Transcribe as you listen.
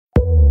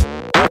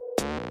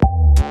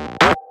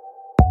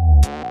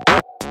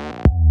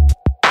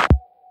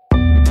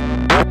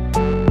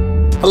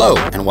Hello,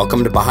 and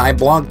welcome to Baha'i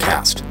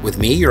Blogcast, with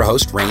me, your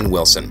host, Rainn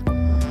Wilson.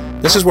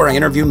 This is where I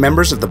interview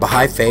members of the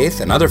Baha'i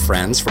faith and other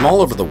friends from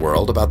all over the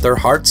world about their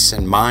hearts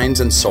and minds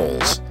and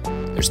souls,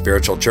 their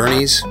spiritual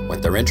journeys,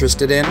 what they're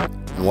interested in,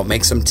 and what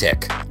makes them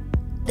tick.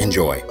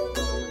 Enjoy.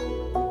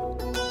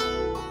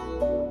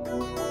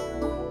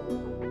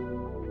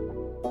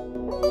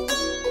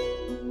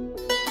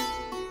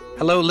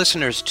 Hello,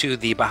 listeners to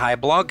the Baha'i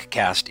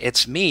Blogcast.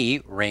 It's me,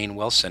 Rainn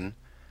Wilson.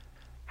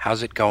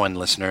 How's it going,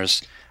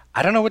 listeners?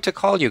 I don't know what to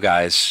call you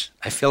guys.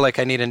 I feel like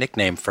I need a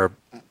nickname for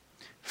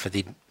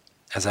the,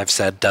 as I've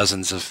said,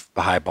 dozens of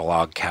Baha'i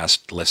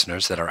Blogcast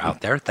listeners that are out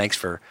there. Thanks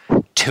for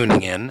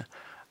tuning in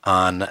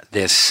on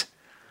this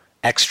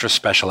extra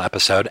special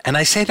episode. And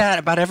I say that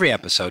about every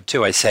episode,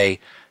 too. I say,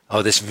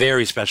 oh, this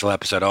very special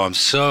episode. Oh, I'm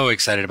so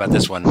excited about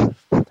this one.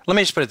 Let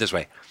me just put it this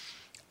way.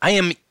 I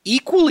am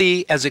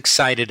equally as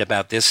excited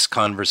about this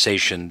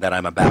conversation that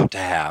I'm about to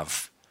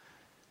have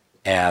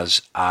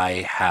as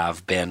I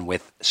have been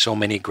with so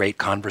many great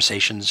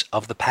conversations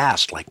of the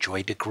past, like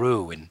Joy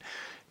DeGruy and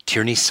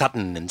Tierney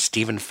Sutton and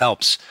Stephen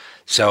Phelps.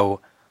 So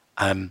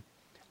I'm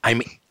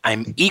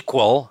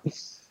equal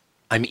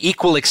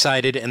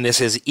excited, and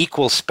this is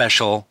equal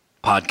special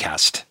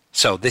podcast.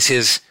 So this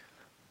is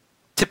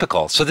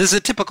typical. So this is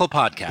a typical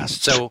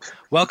podcast. So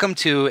welcome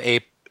to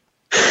a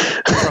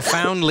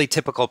profoundly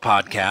typical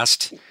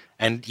podcast.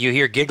 And you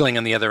hear giggling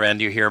on the other end.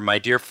 You hear my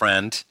dear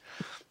friend,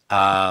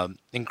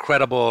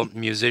 incredible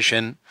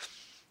musician,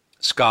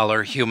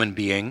 scholar, human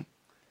being,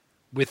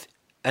 with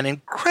an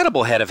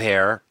incredible head of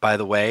hair, by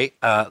the way,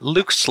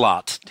 Luke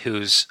Slott,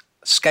 who's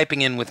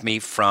Skyping in with me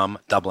from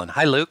Dublin.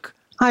 Hi, Luke.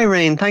 Hi,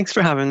 Rainn. Thanks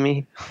for having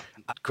me.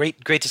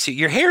 Great to see you.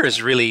 Your hair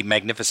is really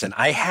magnificent.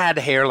 I had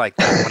hair like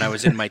that when I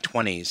was in my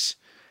 20s,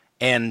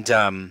 and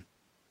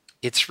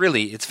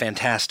it's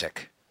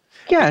fantastic.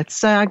 Yeah,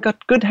 it's I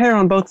got good hair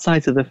on both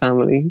sides of the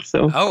family.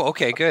 So. Oh,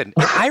 okay, good.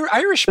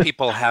 Irish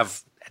people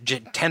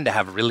tend to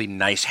have really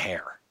nice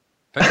hair.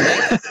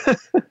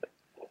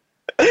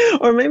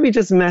 Or maybe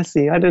just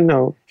messy. I don't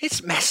know.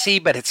 It's messy,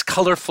 but it's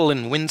colorful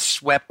and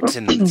windswept,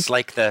 and it's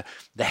like the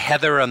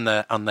heather on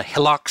the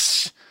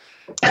hillocks,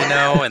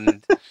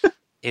 and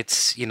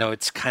it's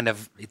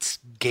it's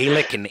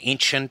Gaelic and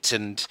ancient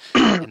and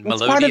melodious.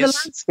 It's part of the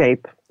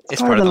landscape.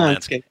 It's part of the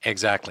landscape.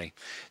 Exactly.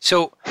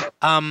 So,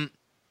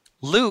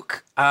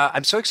 Luke,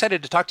 I'm so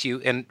excited to talk to you.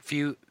 And for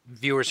you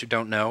viewers who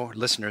don't know,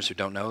 listeners who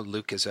don't know,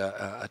 Luke is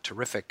a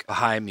terrific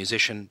Baha'i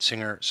musician,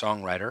 singer,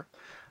 songwriter.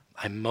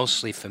 I'm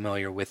mostly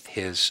familiar with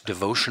his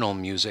devotional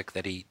music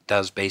that he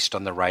does based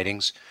on the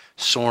writings,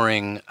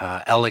 soaring,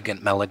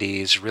 elegant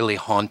melodies, really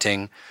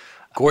haunting,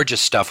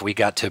 gorgeous stuff. We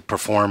got to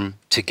perform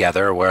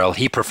together. Well,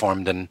 he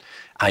performed and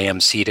I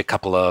emceed a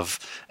couple of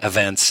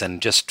events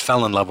and just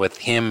fell in love with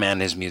him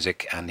and his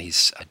music, and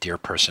he's a dear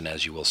person,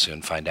 as you will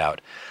soon find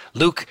out.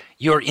 Luke,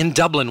 you're in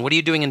Dublin. What are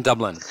you doing in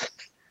Dublin?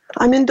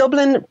 I'm in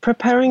Dublin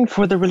preparing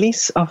for the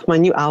release of my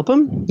new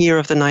album, Year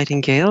of the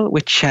Nightingale,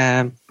 which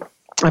I've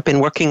been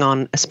working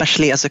on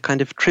especially as a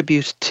kind of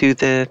tribute to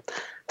the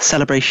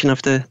celebration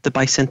of the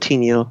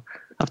bicentennial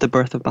of the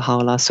birth of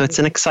Baha'u'llah. So it's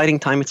an exciting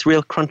time. It's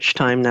real crunch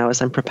time now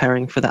as I'm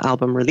preparing for the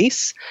album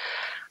release.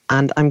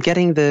 And I'm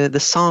getting the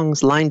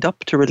songs lined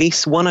up to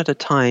release one at a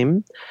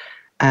time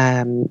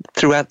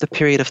throughout the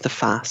period of the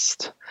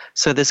fast.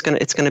 So it's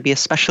going to be a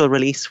special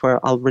release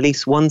where I'll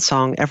release one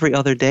song every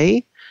other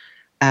day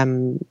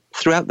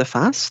throughout the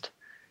fast.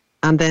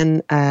 And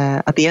then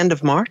at the end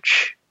of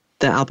March,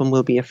 the album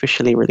will be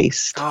officially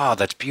released. Oh,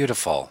 that's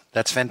beautiful.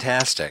 That's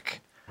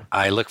fantastic.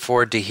 I look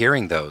forward to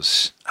hearing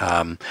those.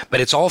 But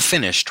it's all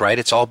finished, right?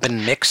 It's all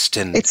been mixed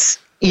and...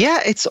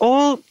 It's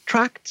all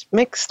tracked,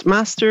 mixed,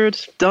 mastered,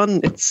 done.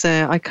 It's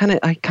I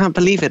can't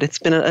believe it. It's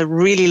been a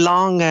really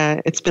long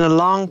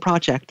long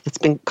project that's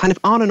been kind of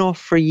on and off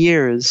for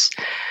years.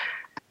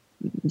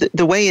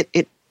 The way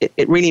it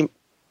really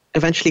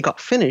eventually got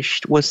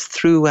finished was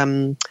through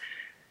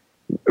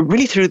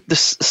really through the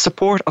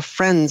support of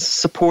friends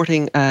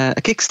supporting a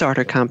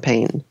Kickstarter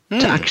campaign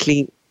to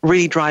actually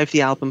really drive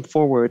the album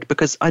forward,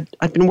 because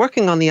I'd been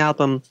working on the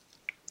album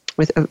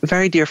with a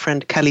very dear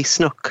friend, Kelly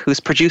Snook, who's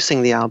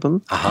producing the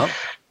album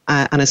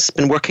and has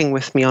been working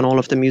with me on all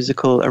of the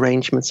musical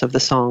arrangements of the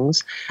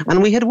songs.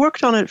 And we had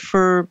worked on it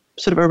for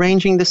sort of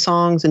arranging the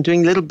songs and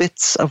doing little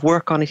bits of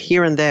work on it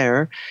here and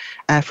there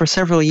for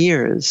several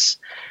years.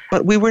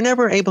 But we were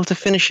never able to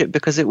finish it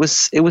because it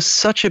was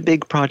such a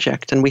big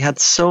project and we had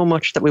so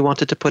much that we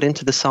wanted to put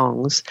into the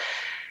songs.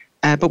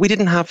 But we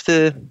didn't have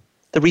the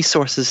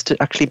resources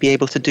to actually be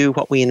able to do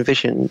what we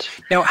envisioned.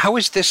 Now, how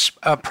is this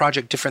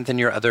project different than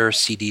your other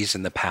CDs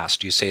in the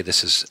past? You say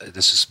this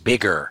is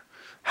bigger.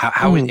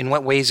 How in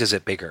what ways is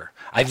it bigger?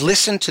 I've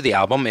listened to the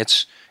album.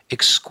 It's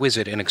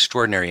exquisite and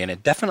extraordinary, and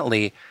it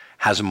definitely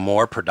has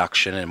more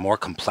production and more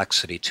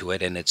complexity to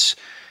it. And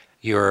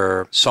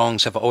your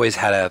songs have always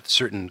had a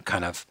certain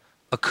kind of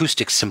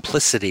acoustic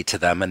simplicity to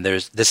them, and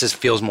this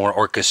feels more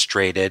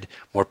orchestrated,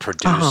 more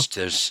produced.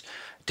 There's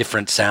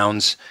different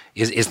sounds.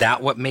 Is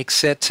that what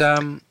makes it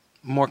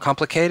more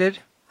complicated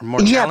or more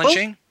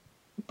challenging?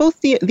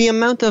 Both the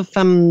amount of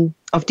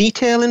of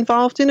detail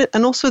involved in it,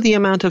 and also the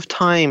amount of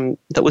time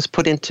that was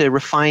put into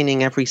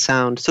refining every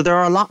sound. So there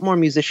are a lot more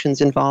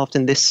musicians involved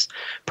in this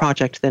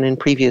project than in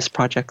previous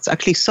projects.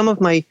 Actually, some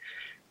of my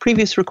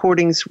previous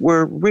recordings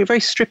were very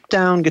stripped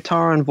down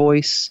guitar and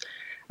voice,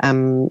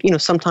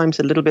 sometimes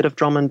a little bit of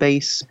drum and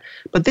bass.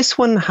 But this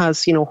one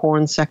has,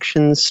 horn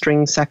sections,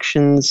 string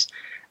sections,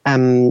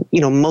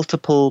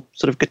 multiple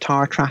sort of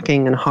guitar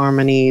tracking and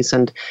harmonies.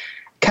 And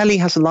Kelly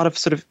has a lot of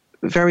sort of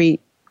very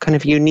kind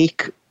of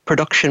unique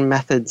production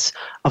methods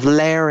of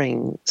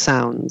layering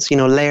sounds,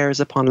 layers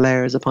upon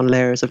layers upon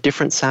layers of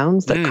different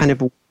sounds that kind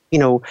of,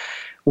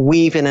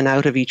 weave in and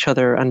out of each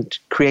other and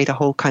create a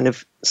whole kind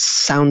of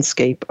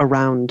soundscape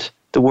around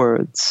the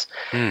words.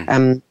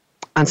 And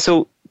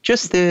so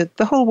just the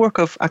whole work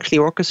of actually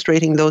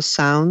orchestrating those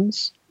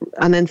sounds,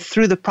 and then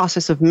through the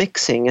process of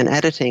mixing and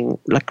editing,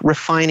 like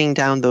refining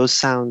down those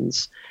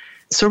sounds.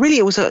 So really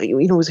it was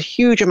a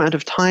huge amount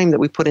of time that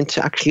we put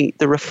into actually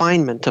the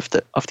refinement of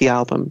the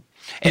album.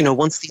 And,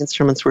 once the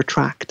instruments were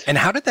tracked. And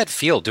how did that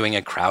feel, doing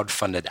a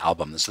crowd-funded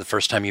album? This is the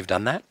first time you've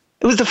done that?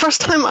 It was the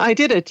first time I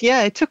did it.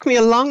 Yeah, it took me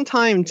a long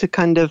time to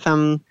kind of,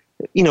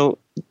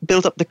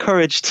 build up the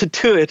courage to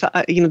do it.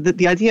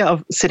 The idea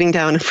of sitting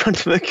down in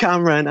front of a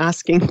camera and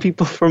asking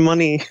people for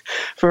money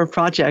for a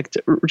project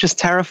just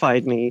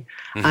terrified me.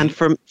 Mm-hmm. And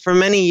for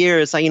many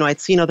years, I'd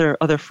seen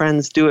other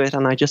friends do it,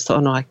 and I just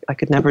thought, no, I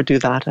could never do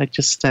that. I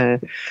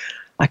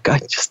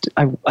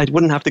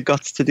wouldn't have the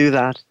guts to do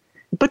that.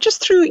 But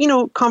just through,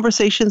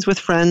 conversations with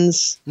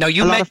friends. Now,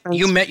 you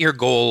met your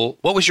goal.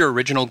 What was your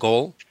original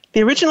goal?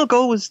 The original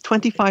goal was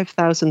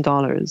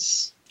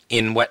 $25,000.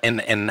 In what?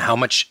 And how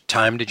much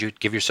time did you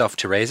give yourself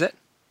to raise it?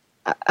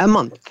 A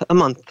month.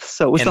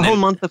 So it was whole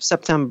month of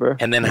September.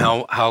 And then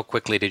how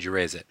quickly did you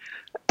raise it?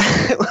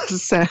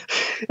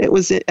 It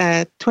was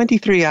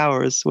 23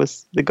 hours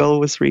was the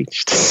goal was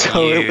reached.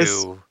 So it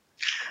was.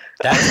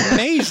 That's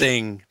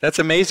amazing. That's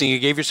amazing. You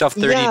gave yourself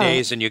 30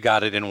 days and you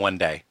got it in one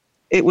day.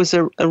 It was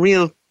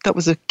that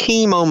was a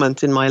key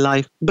moment in my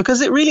life, because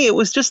it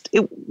was just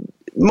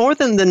more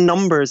than the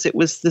numbers. It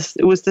was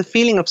the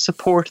feeling of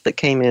support that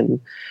came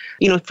in.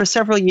 For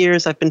several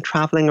years I've been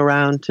traveling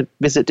around to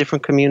visit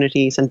different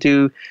communities and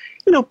to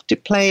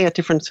play at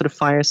different sort of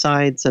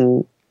firesides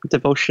and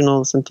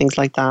devotionals and things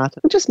like that.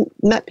 I just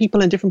met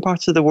people in different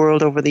parts of the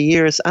world over the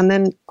years. And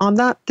then on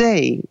that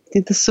day,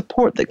 the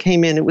support that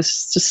came in, it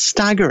was just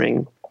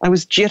staggering. I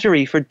was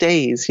jittery for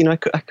days. I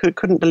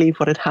couldn't believe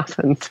what had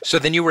happened. So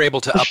then you were able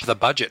to up the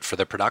budget for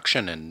the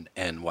production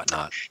and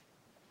whatnot.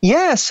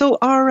 Yeah. So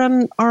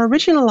our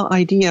original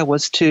idea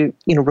was to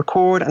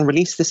record and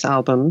release this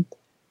album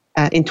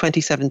in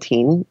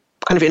 2017,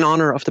 kind of in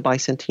honor of the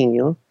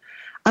bicentennial.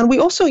 And we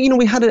also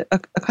we had a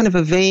kind of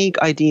a vague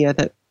idea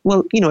that,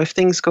 well, if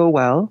things go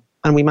well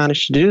and we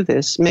manage to do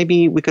this,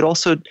 maybe we could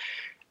also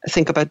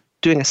think about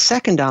doing a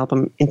second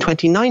album in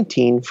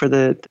 2019 for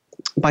the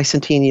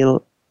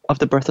bicentennial of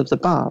the birth of the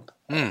Bab.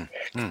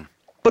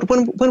 But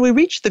when we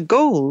reached the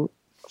goal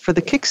for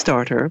the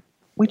Kickstarter,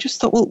 we just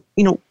thought, well,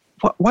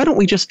 why don't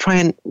we just try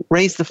and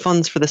raise the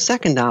funds for the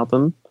second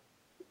album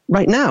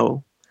right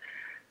now?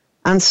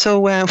 And so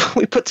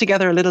we put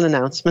together a little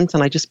announcement,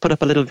 and I just put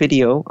up a little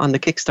video on the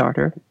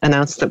Kickstarter,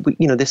 announced that we,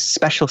 this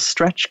special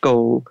stretch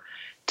goal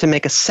to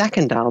make a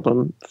second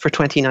album for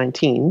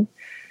 2019.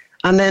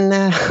 And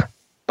then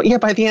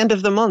by the end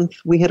of the month,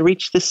 we had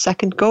reached this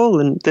second goal,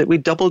 and that we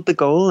doubled the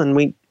goal, and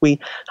we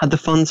had the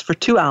funds for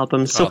two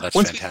albums. So that's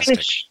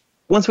fantastic.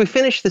 Once we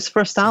finish this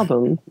first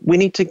album, we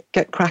need to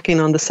get cracking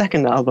on the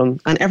second album.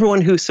 And everyone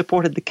who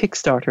supported the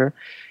Kickstarter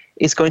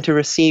is going to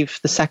receive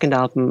the second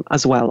album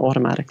as well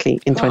automatically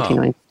in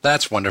 2019.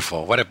 That's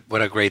wonderful. What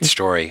a great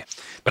story.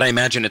 But I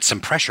imagine it's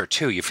some pressure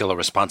too. You feel a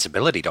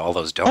responsibility to all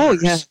those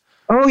donors.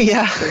 Oh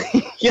yeah.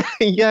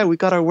 Yeah. We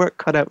got our work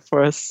cut out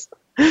for us.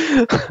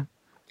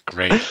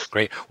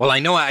 Great. Well, I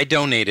know I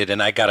donated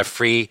and I got a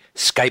free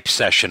Skype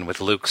session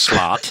with Luke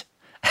Slott.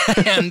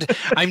 And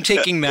I'm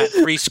taking that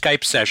free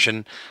Skype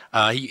session.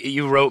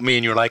 You wrote me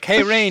and you're like,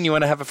 hey, Rain, you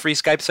want to have a free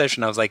Skype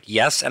session? I was like,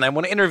 yes, and I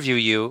want to interview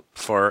you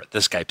for the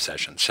Skype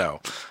session. So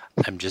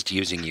I'm just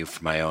using you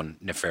for my own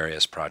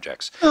nefarious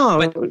projects.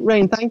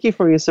 Rain, thank you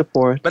for your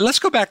support. But let's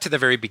go back to the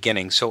very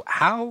beginning. So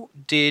how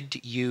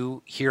did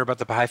you hear about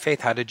the Baha'i Faith?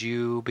 How did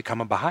you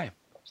become a Baha'i?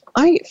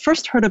 I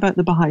first heard about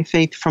the Baha'i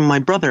Faith from my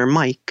brother,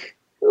 Mike.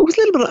 It was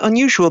a little bit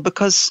unusual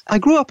because I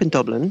grew up in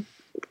Dublin.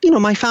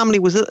 My family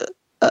was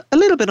a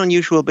little bit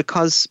unusual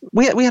because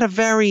we had a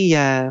very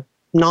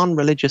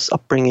non-religious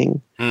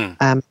upbringing.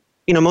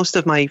 Most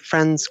of my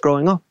friends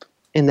growing up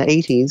in the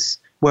 80s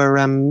were,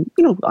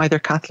 either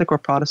Catholic or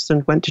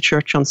Protestant, went to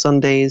church on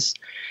Sundays.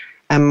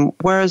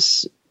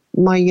 Whereas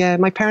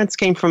my parents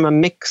came from a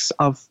mix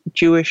of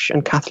Jewish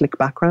and Catholic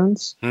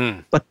backgrounds,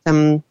 but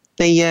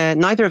they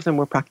neither of them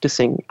were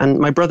practicing. And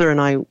my brother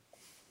and I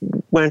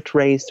weren't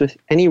raised with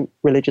any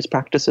religious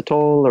practice at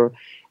all, or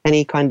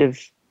any kind of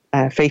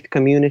faith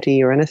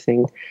community or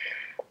anything.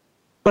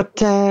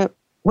 But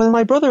when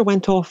my brother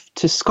went off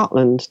to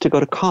Scotland to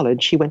go to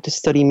college, he went to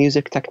study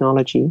music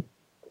technology.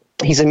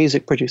 he's a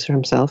music producer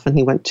himself, and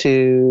he went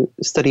to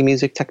study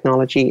music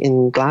technology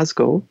in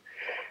Glasgow.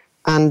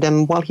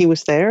 And while he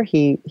was there,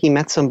 he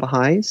met some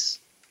Baha'is,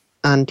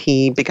 and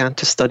he began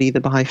to study the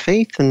Baha'i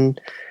faith.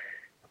 And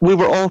we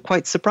were all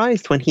quite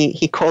surprised when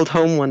he called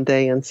home one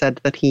day and said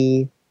that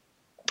he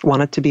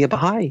wanted to be a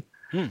Baha'i.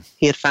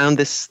 He had found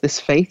this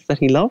faith that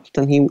he loved,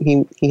 and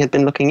he had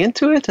been looking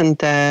into it.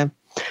 And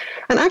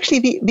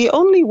actually, the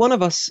only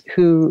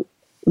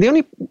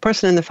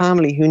person in the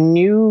family who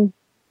knew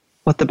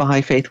what the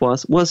Baha'i faith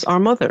was our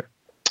mother,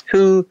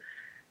 who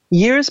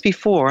years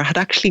before had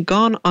actually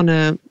gone on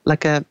a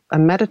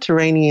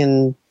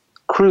Mediterranean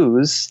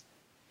cruise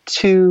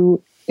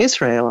to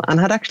Israel and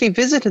had actually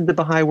visited the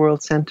Baha'i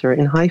World Center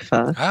in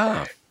Haifa,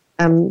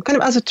 kind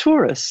of as a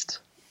tourist,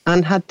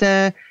 and had,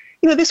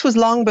 this was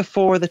long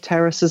before the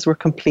terraces were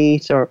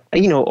complete, or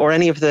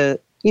any of the,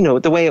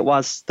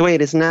 the way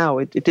it is now.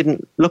 It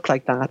didn't look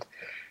like that.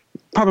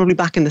 Probably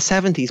back in the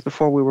 70s,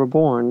 before we were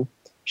born.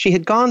 She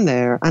had gone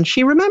there, and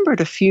she remembered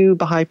a few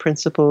Baha'i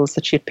principles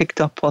that she had picked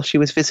up while she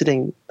was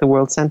visiting the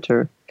World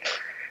Center.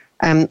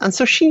 And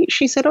so she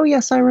said, "Oh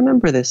yes, I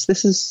remember this.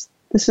 This is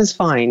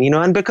fine,"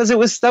 and because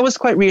that was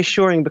quite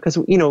reassuring, because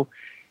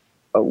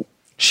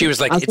she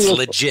was like, "It's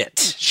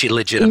legit." She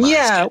legitimized.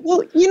 Yeah, it.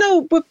 well,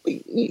 but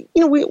we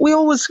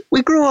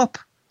grew up.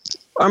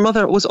 Our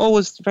mother was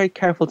always very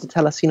careful to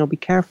tell us, be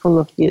careful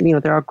of,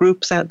 there are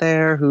groups out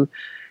there who,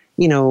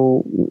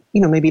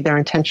 maybe their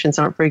intentions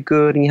aren't very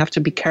good, and you have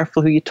to be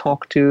careful who you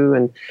talk to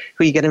and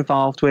who you get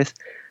involved with.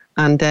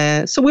 And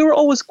so we were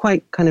always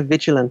quite kind of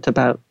vigilant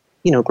about,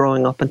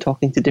 growing up and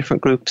talking to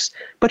different groups.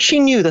 But she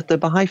knew that the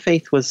Baha'i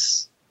faith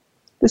was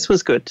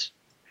good.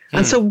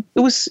 And so it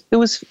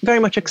was very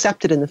much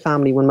accepted in the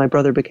family when my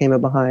brother became a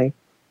Baha'i.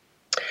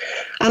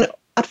 And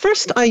at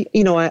first I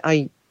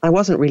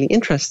wasn't really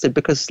interested,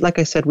 because, like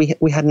I said,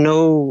 we had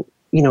no,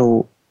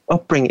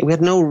 upbringing. We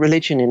had no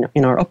religion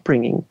in our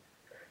upbringing.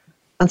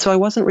 And so I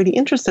wasn't really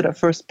interested at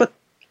first, but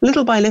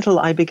little by little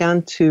I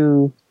began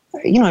to,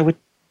 I would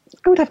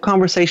have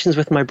conversations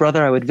with my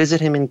brother. I would visit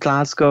him in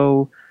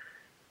Glasgow,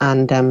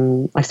 and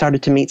I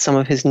started to meet some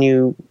of his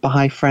new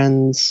Baha'i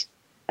friends,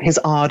 his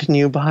odd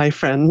new Baha'i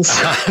friends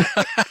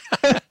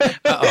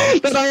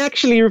that I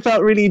actually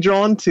felt really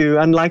drawn to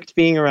and liked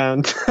being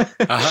around.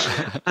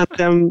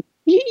 And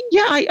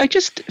I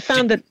just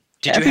found that.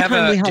 Did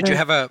you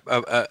have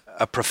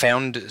a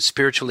profound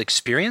spiritual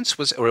experience?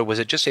 Or was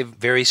it just a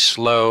very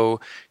slow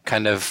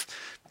kind of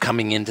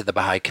coming into the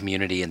Baha'i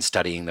community and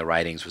studying the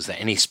writings? Was there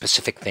any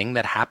specific thing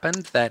that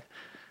happened that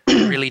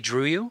really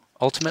drew you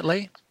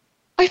ultimately?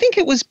 I think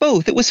it was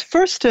both. It was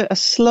first a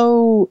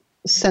slow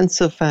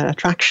sense of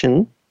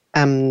attraction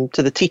to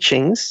the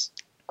teachings,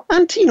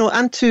 and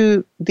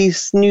to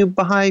these new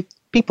Baha'i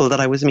people that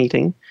I was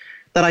meeting,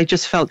 that I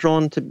just felt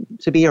drawn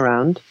to be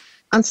around.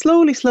 And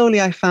slowly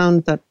I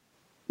found that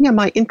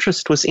my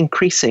interest was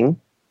increasing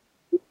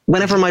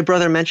whenever my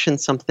brother mentioned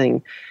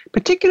something,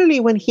 particularly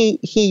when he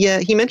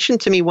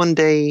mentioned to me one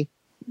day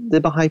the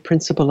Baha'i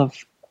principle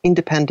of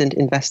independent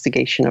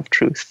investigation of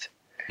truth.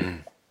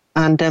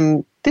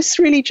 And this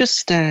really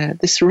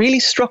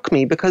struck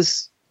me,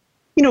 because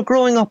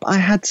growing up I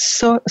had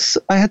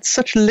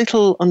such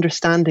little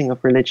understanding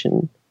of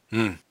religion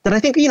that I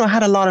think I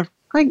had a lot of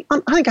I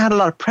think I had a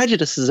lot of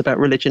prejudices about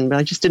religion, but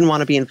I just didn't want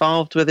to be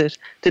involved with it,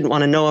 didn't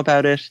want to know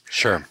about it.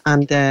 Sure.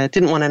 And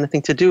didn't want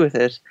anything to do with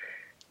it.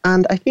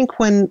 And I think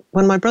when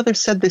my brother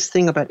said this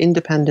thing about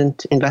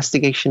independent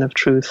investigation of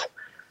truth,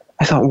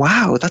 I thought,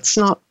 wow,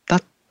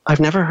 I've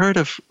never heard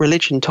of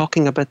religion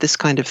talking about this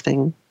kind of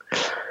thing.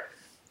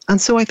 And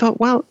so I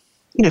thought, well,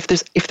 if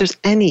there's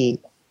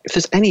any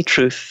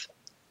truth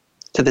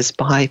to this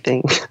Baha'i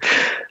thing,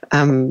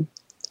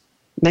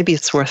 maybe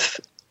it's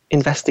worth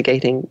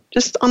investigating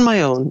just on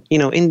my own,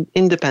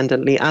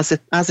 independently, as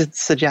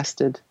it's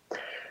suggested.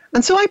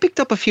 And so I picked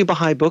up a few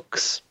Baha'i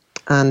books,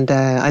 and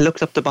I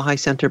looked up the Baha'i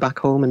Center back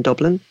home in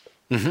Dublin,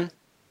 and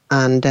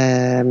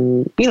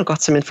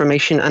got some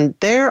information. And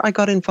there I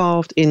got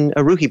involved in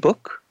a Ruhi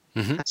book.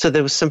 So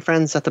there was some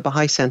friends at the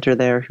Baha'i Center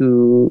there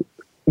who,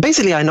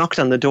 basically, I knocked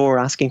on the door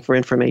asking for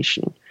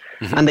information,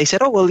 and they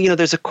said, "Oh, well,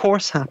 there's a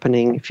course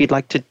happening if you'd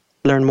like to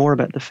learn more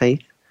about the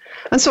faith."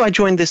 And so I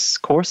joined this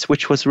course,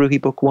 which was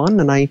Ruhi Book 1,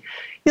 and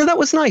that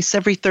was nice.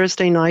 Every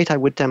Thursday night I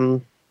would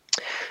kind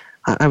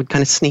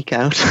of sneak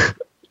out,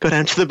 go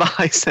down to the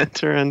Baha'i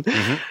Center and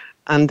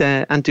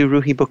do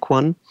Ruhi Book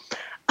 1.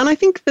 And I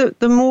think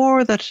the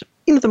more that,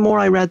 the more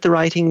I read the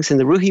writings in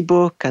the Ruhi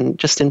book, and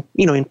just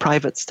in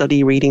private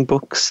study reading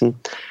books. And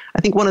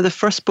I think one of the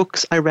first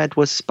books I read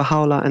was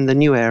Baha'u'llah and the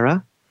New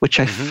Era,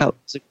 which I felt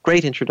was a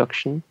great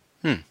introduction.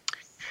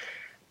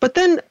 But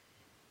then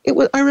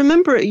I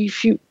remember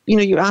you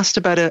asked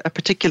about a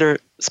particular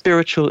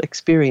spiritual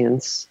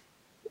experience.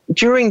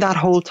 During that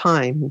whole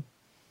time,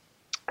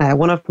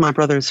 one of my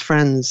brother's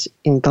friends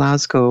in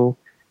Glasgow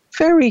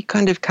very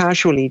kind of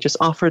casually just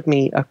offered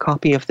me a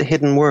copy of The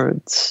Hidden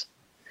Words.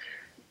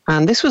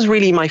 And this was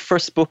really my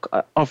first book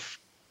of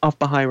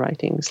Baha'i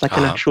writings, like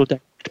an actual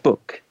direct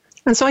book.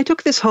 And so I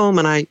took this home,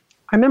 and I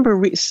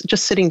remember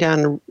just sitting down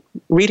and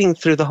reading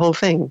through the whole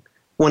thing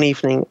one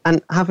evening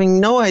and having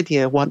no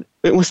idea what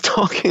it was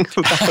talking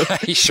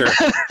about. Sure.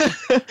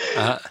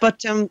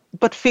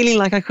 But feeling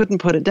like I couldn't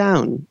put it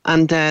down.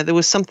 And there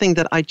was something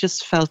that I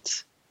just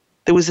felt,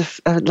 there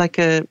was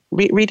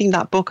reading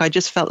that book, I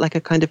just felt like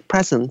a kind of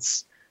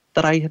presence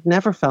that I had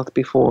never felt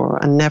before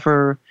and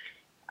never,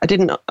 I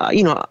didn't, I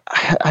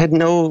had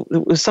no,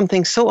 it was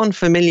something so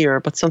unfamiliar,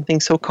 but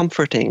something so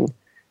comforting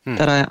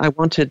that I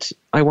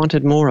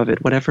wanted more of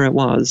it, whatever it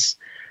was.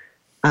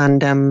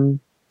 And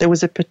there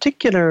was a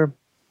particular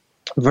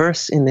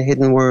verse in the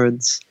Hidden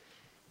Words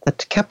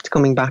that kept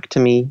coming back to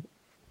me,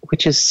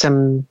 which is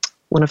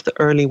one of the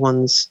early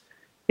ones.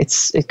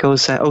 It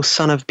goes, "O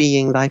Son of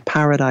Being, thy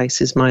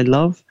paradise is my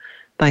love,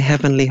 thy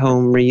heavenly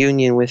home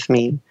reunion with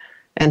me.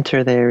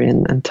 Enter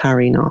therein and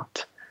tarry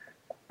not.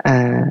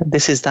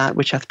 This is that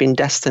which hath been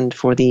destined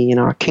for thee in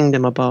our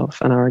kingdom above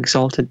and our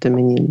exalted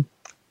dominion."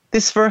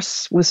 This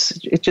verse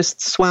it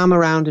just swam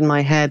around in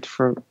my head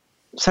for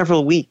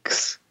several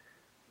weeks.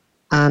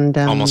 And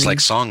almost like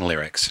song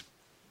lyrics.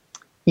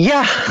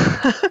 Yeah.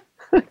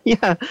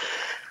 Yeah.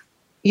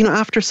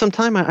 After some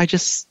time, I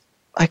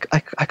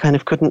kind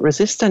of couldn't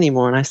resist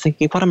anymore. And I was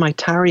thinking, what am I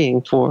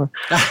tarrying for?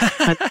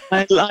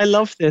 I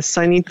love this.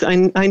 I need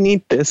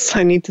this.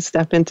 I need to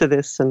step into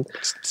this. And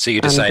so you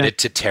decided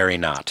to tarry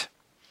not.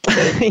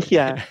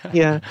 Yeah.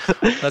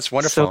 That's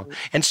wonderful.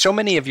 And so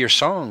many of your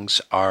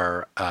songs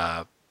are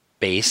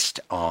based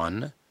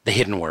on the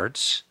Hidden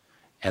Words,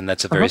 and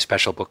that's a very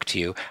special book to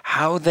you.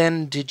 How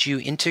then did you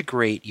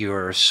integrate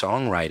your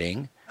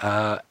songwriting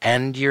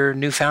and your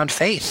newfound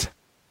faith?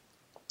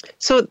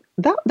 So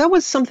that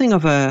was something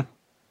of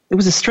it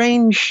was a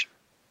strange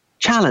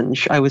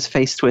challenge I was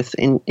faced with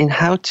in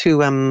how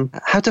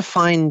to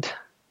find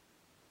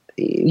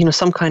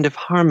some kind of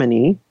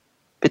harmony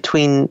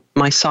between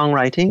my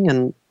songwriting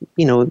and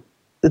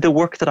the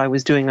work that I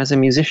was doing as a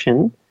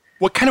musician.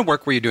 What kind of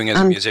work were you doing as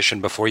a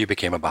musician before you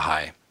became a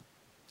Baha'i?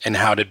 And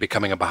how did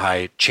becoming a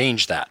Baha'i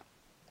change that?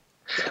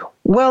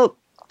 Well,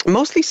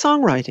 mostly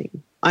songwriting.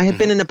 I had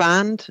been in a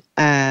band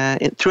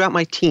throughout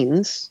my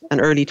teens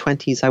and early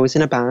 20s. I was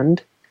in a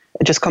band.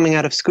 Just coming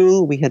out of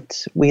school, we had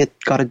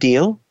got a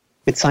deal.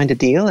 We'd signed a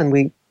deal, and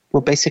we were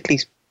basically,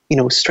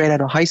 straight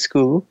out of high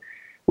school.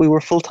 We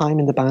were full-time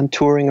in the band,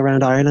 touring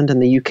around Ireland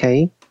and the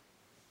UK.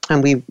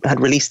 And we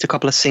had released a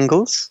couple of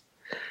singles.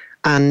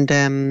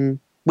 And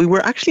we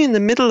were actually in the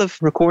middle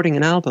of recording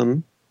an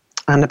album.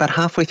 And about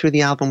halfway through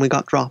the album, we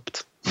got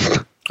dropped.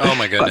 Oh,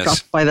 my goodness. Got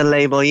dropped by the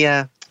label,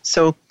 yeah.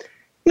 So,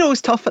 it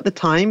was tough at the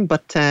time,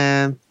 but,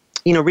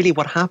 really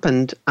what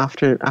happened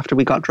after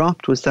we got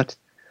dropped was that,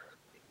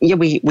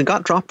 we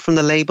got dropped from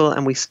the label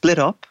and we split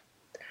up.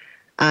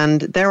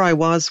 And there I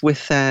was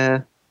with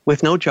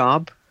no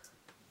job.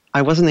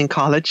 I wasn't in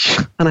college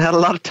and I had a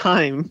lot of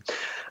time.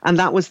 And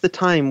that was the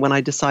time when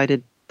I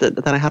decided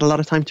that I had a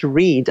lot of time to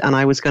read, and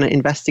I was going to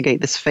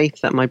investigate this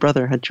faith that my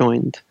brother had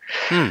joined.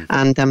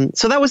 And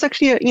so that was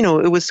actually,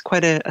 it was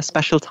quite a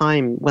special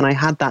time when I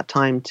had that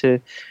time to,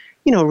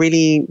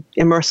 really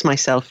immerse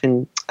myself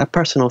in a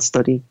personal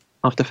study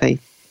of the faith.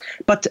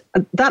 But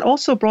that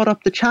also brought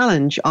up the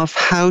challenge of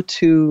how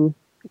to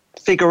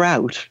figure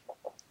out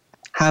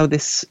how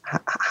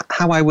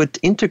I would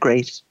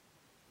integrate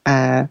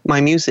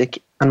my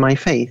music and my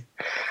faith.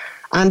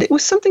 And it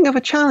was something of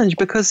a challenge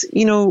because,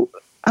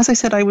 as I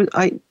said,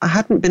 I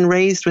hadn't been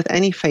raised with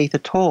any faith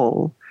at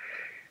all.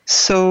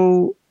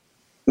 So,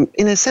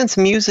 in a sense,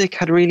 music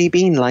had really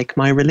been like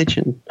my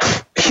religion.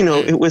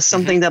 It was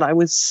something that I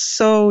was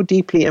so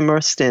deeply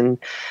immersed in.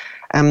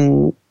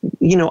 I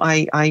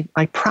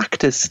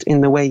practiced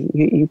in the way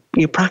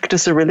you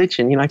practice a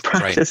religion. I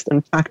practiced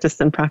and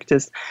practiced and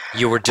practiced.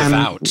 You were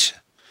devout.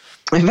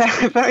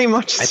 Very, very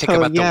much so. I think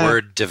about the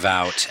word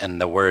devout and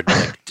the word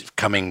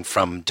coming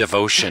from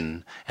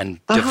devotion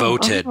and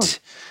devoted.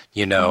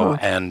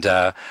 And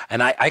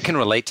I can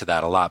relate to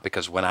that a lot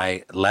because when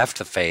I left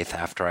the faith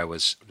after I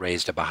was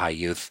raised a Baha'i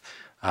youth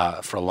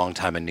for a long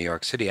time in New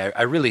York City,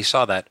 I really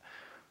saw that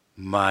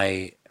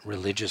my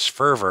religious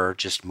fervor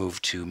just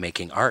moved to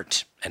making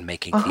art and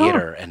making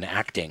theater and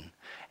acting.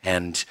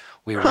 And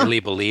we really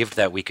believed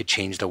that we could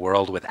change the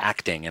world with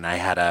acting. And I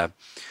had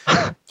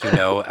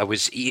I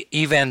was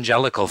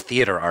evangelical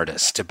theater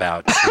artist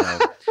about,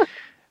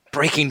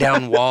 breaking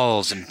down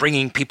walls and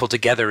bringing people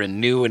together in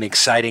new and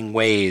exciting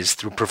ways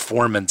through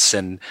performance.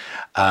 And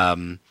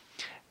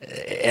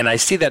I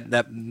see that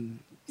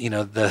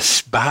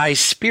the Baha'i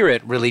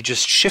spirit really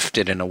just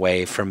shifted in a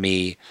way for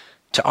me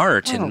to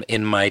art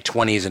in my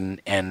 20s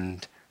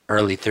and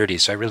early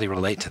 30s. So I really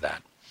relate to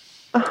that.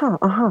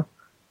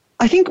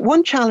 I think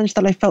one challenge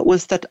that I felt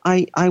was that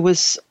I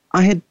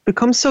had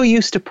become so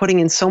used to putting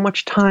in so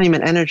much time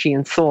and energy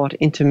and thought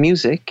into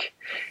music,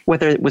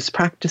 whether it was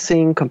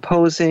practicing,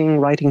 composing,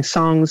 writing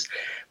songs.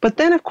 But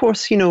then, of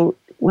course,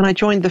 when I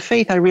joined the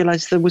faith, I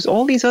realized there was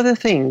all these other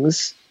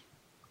things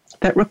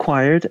that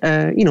required,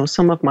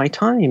 some of my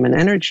time and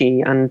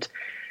energy, and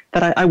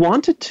that I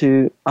wanted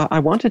to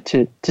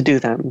do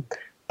them.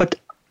 But,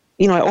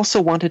 I also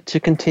wanted to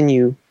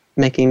continue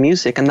making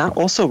music, and that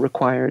also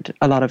required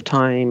a lot of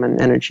time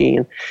and energy.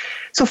 And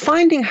so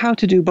finding how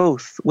to do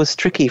both was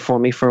tricky for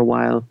me for a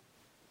while.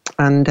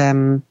 And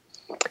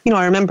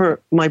I remember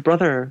my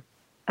brother.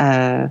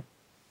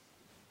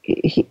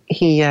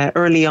 He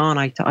early on,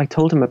 I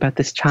told him about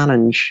this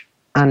challenge,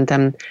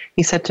 and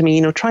he said to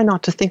me, try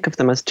not to think of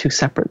them as two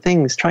separate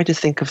things. Try to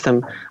think of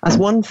them as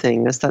one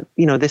thing, as that,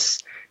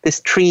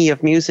 this tree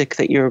of music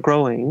that you're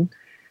growing,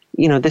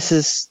 this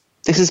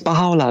is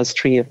Baha'u'llah's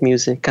tree of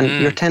music,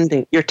 and you're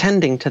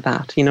tending to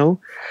that,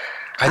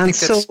 I think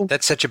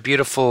that's such a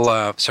beautiful,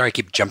 sorry I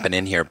keep jumping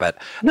in here, but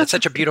that's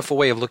such a beautiful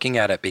way of looking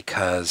at it,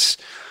 because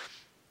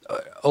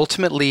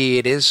ultimately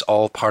it is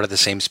all part of the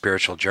same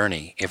spiritual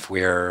journey.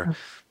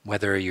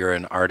 Whether you're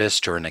an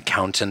artist or an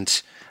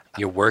accountant,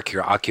 your work,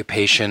 your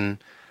occupation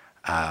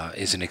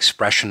is an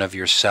expression of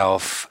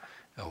yourself.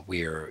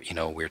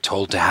 We're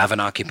told to have an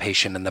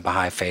occupation in the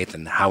Baha'i faith,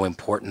 and how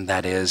important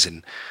that is,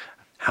 and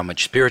how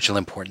much spiritual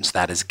importance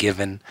that is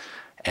given.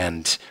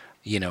 And,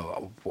 in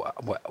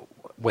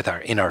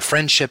our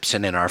friendships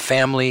and in our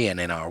family and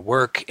in our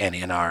work and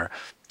in our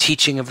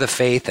teaching of the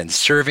faith and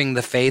serving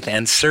the faith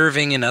and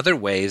serving in other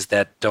ways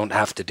that don't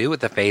have to do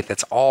with the faith,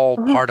 it's all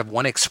part of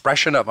one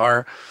expression of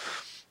our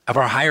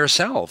higher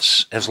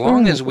selves. As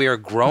long as we are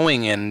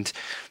growing and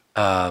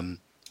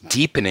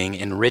deepening,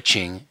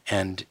 enriching,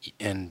 and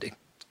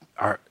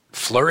are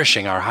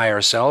flourishing our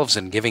higher selves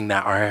and giving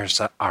that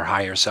our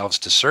higher selves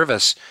to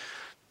service,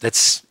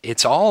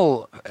 it's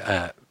all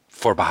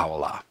for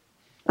Baha'u'llah.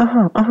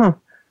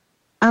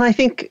 And I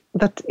think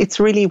that it's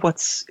really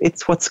what's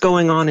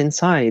going on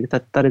inside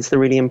that is the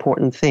really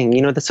important thing.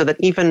 So that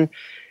even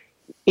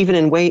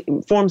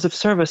in forms of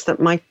service that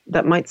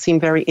might seem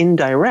very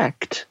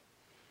indirect,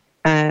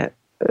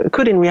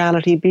 could in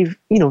reality be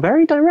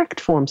very direct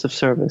forms of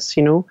service.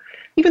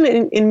 Even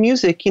in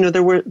music,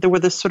 there were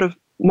this sort of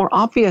more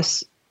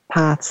obvious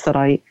paths that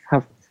I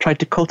have tried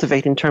to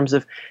cultivate in terms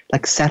of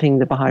like setting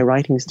the Baha'i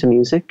writings to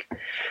music,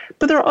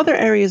 but there are other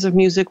areas of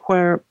music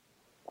where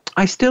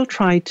I still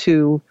try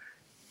to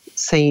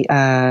say,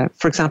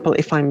 for example,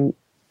 if I'm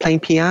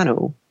playing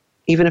piano,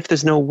 even if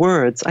there's no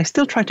words, I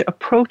still try to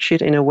approach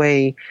it in a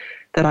way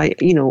that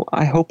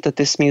I hope that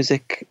this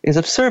music is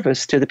of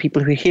service to the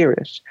people who hear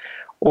it.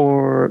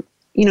 Or,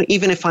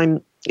 even if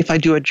I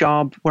do a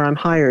job where I'm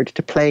hired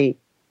to play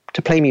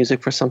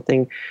music for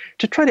something,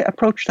 to try to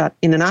approach that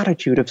in an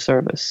attitude of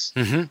service.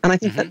 And I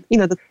think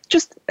that,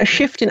 just a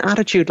shift in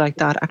attitude like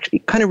that actually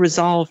kind of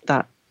resolved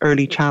that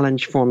early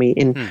challenge for me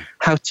in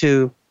how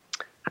to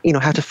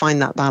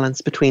find that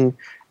balance between,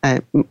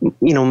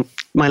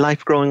 my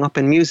life growing up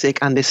in music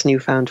and this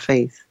newfound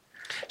faith.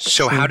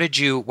 So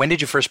when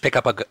did you first pick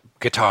up a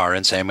guitar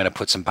and say, I'm going to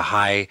put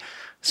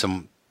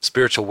some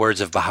spiritual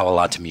words of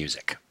Baha'u'llah to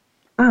music?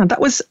 That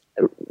was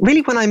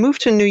really when I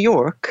moved to New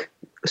York,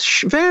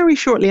 very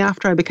shortly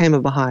after I became a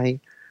Baha'i.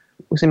 It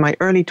was in my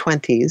early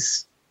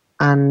 20s,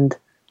 and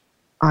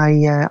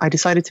I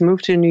decided to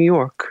move to New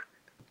York.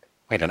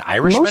 Wait, an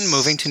Irishman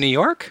moving to New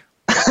York?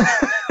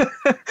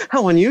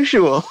 How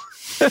unusual.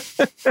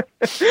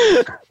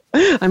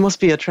 I must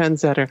be a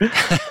trendsetter.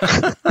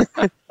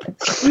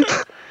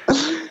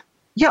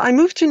 Yeah, I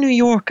moved to New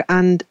York,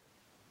 and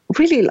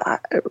really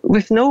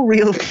with no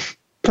real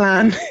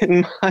plan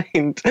in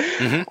mind.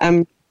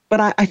 But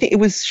I think it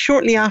was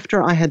shortly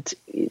after I had,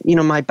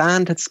 my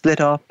band had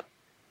split up.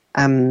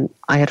 I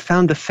had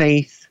found the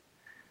faith,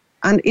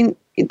 and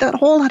that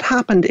all had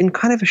happened in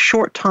kind of a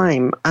short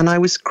time, and I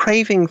was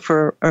craving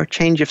for a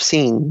change of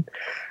scene.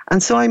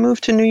 And so I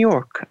moved to New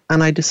York,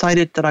 and I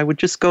decided that I would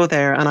just go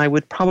there, and I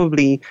would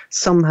probably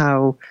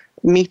somehow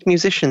meet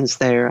musicians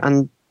there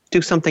and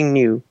do something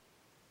new.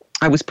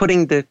 I was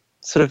putting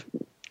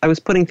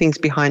things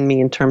behind me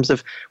in terms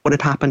of what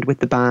had happened with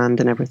the band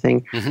and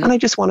everything. And I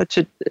just wanted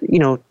to,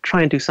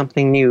 try and do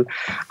something new.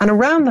 And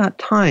around that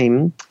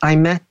time, I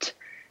met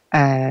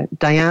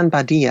Diane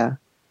Badia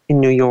in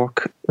New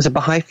York. It was a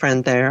Baha'i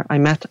friend there. I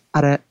met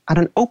at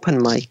an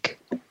open mic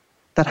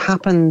that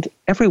happened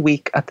every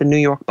week at the New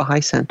York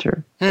Baha'i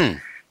Center.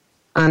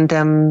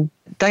 And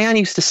Diane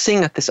used to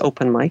sing at this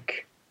open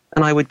mic,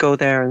 and I would go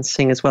there and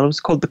sing as well. It was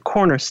called The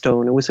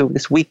Cornerstone. It was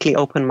this weekly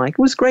open mic. It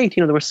was great.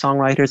 There were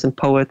songwriters and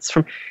poets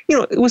from,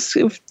 it was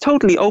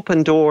totally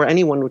open door.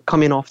 Anyone would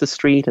come in off the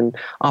street and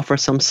offer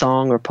some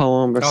song or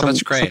poem or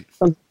that's great.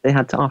 something they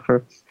had to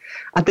offer.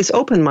 At this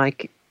open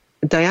mic,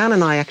 Diane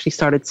and I actually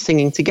started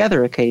singing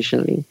together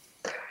occasionally.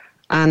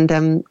 And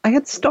I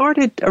had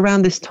started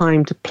around this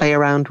time to play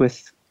around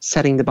with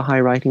setting the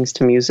Baha'i writings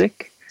to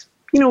music.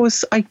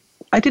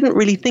 I didn't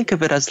really think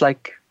of it as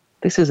like,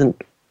 this isn't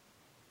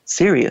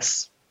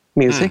serious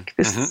music.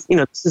 This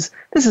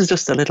is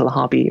just a little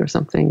hobby or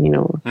something,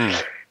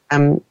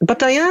 But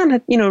Diane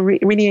had,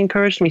 really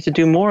encouraged me to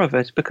do more of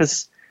it,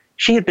 because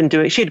she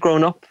had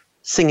grown up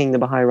singing the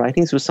Baha'i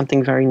writings. It was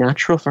something very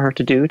natural for her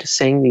to do, to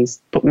sing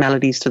these, put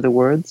melodies to the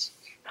words.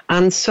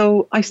 And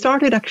so I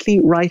started actually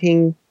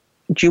writing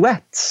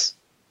duets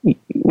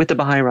with the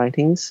Baha'i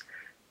writings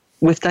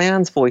with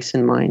Diane's voice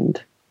in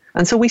mind.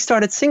 And so we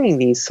started singing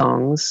these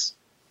songs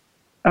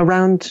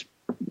around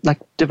like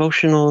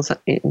devotionals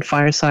in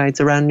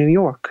firesides around New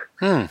York.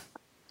 Do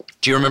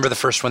you remember the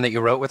first one that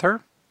you wrote with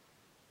her?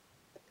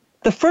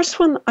 The first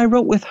one I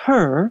wrote with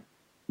her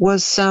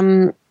was,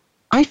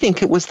 I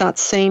think it was that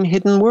same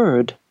hidden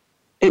word.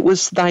 It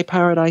was "Thy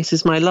Paradise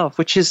Is My Love,"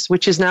 which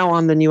is now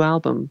on the new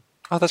album.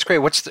 Oh, that's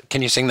great.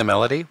 Can you sing the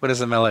melody? What is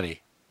the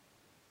melody?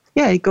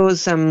 Yeah, it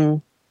goes.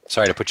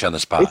 Sorry to put you on the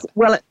spot.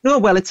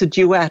 It's a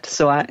duet,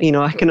 so I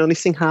can only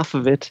sing half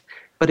of it.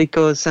 But it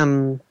goes,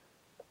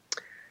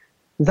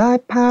 "Thy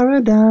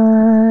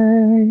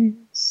paradise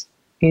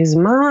is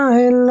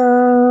my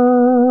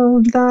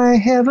love, thy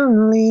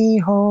heavenly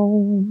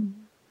home,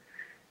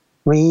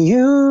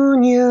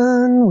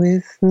 reunion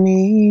with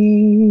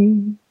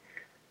me.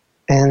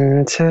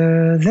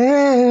 Enter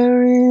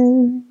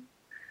therein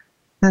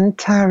and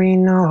tarry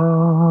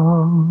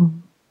not."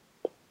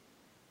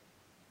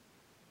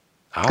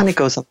 Oh, and it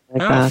goes on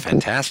like that. Oh,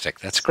 fantastic!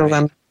 That's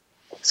great.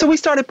 So we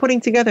started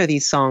putting together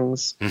these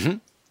songs,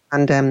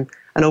 and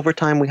over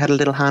time we had a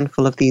little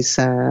handful of these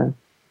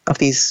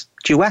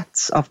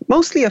duets,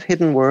 mostly of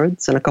hidden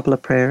words and a couple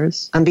of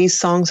prayers. And these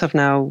songs have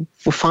now,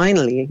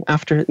 finally,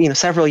 after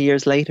several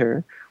years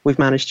later, we've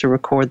managed to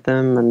record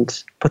them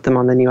and put them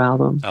on the new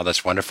album. Oh,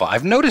 that's wonderful.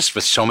 I've noticed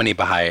with so many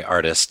Baha'i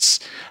artists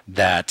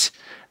that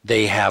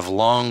they have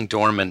long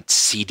dormant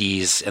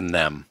CDs in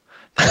them.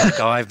 They're like,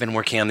 I've been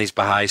working on these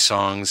Baha'i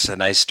songs,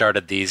 and I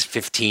started these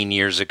 15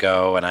 years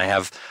ago, and I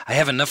have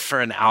enough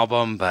for an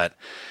album, but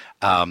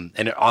and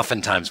it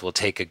oftentimes will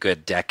take a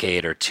good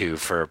decade or two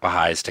for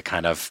Baha'is to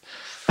kind of,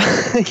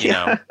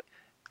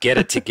 get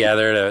it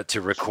together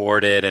to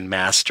record it and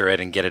master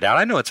it and get it out.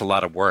 I know it's a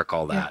lot of work,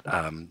 all that.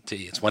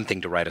 It's one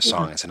thing to write a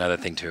song. It's another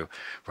thing to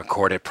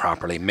record it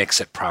properly,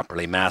 mix it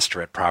properly,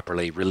 master it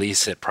properly,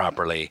 release it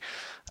properly.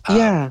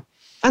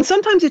 And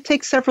sometimes it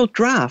takes several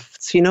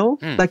drafts,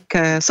 like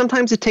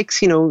sometimes it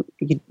takes, you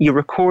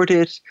record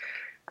it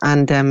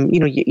and,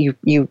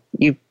 you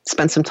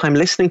spend some time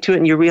listening to it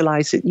and you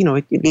realize it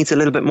needs a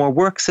little bit more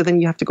work. So then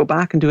you have to go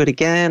back and do it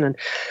again. And,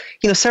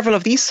 several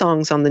of these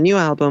songs on the new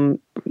album,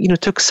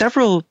 took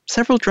several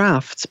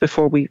drafts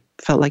before we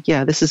felt like,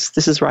 this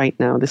is right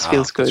now. This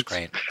feels good. That's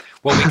great.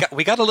 Well,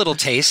 we got a little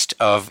taste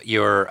of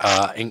your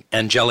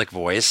angelic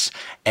voice,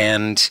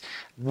 and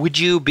would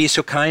you be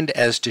so kind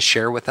as to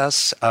share with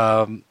us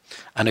an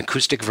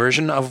acoustic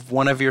version of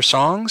one of your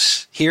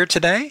songs here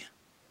today?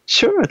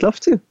 Sure, I'd love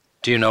to.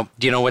 Do you know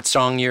what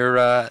song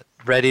you're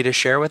ready to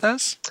share with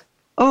us?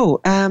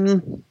 Oh,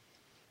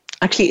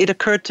 actually, it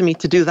occurred to me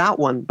to do that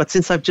one, but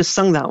since I've just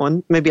sung that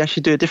one, maybe I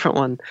should do a different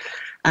one.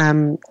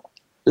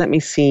 Let me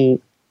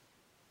see.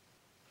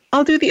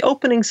 I'll do the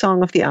opening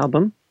song of the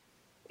album.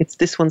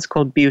 This one's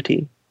called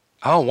Beauty.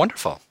 Oh,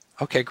 wonderful.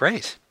 Okay,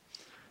 great.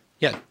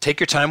 Yeah, take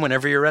your time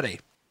whenever you're ready.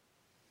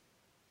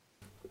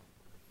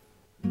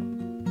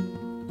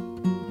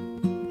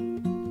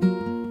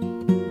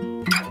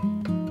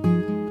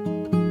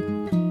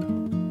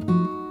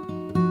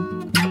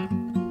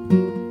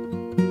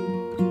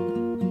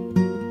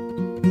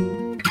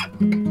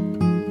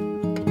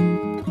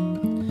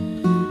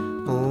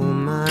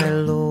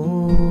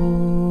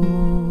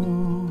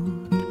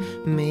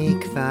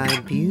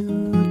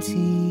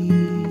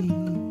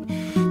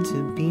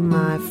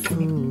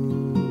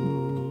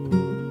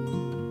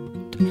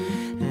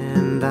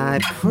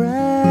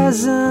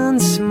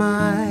 Presence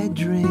my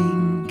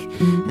drink,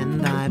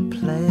 and thy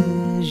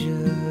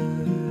pleasure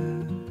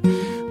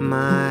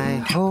my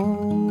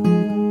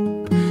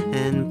hope,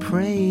 and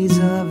praise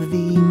of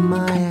thee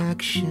my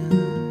action,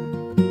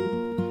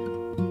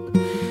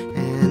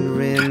 and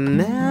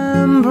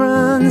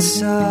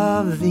remembrance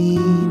of thee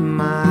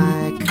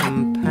my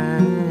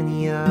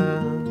companion,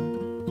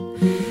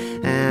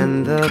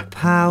 and the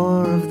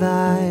power of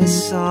thy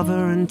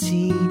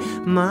sovereignty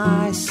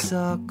my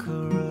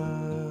succorer,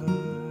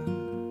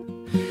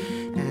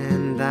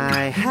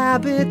 thy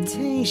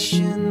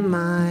habitation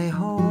my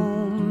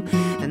home,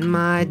 and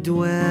my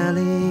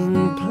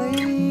dwelling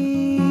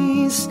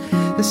place,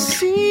 the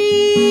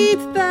seat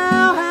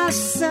thou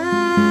hast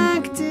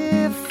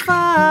sanctified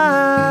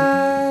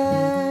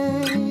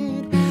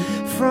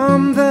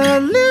from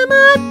the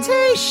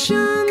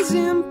limitations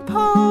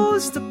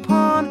imposed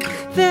upon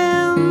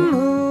them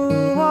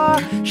who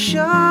are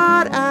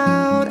shut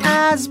out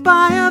as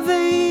by a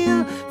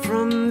veil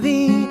from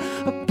thee,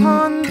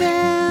 upon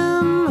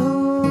them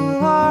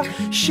who are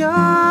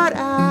shut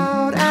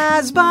out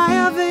as by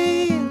a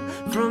veil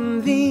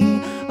from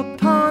thee,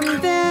 upon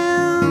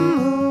them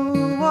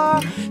who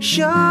are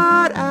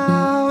shut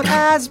out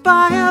as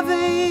by a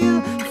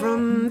veil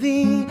from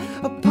thee,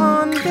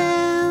 upon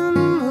them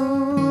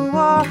who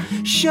are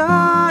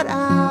shut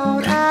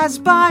out as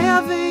by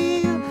a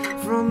veil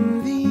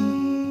from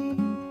thee.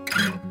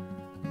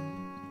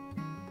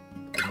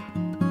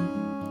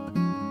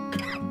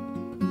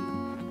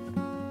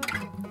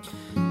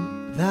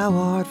 Thou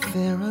art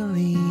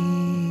verily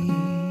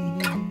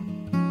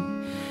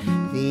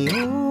the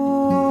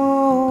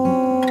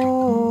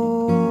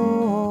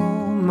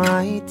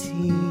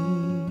Almighty,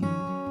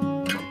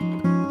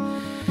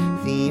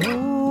 the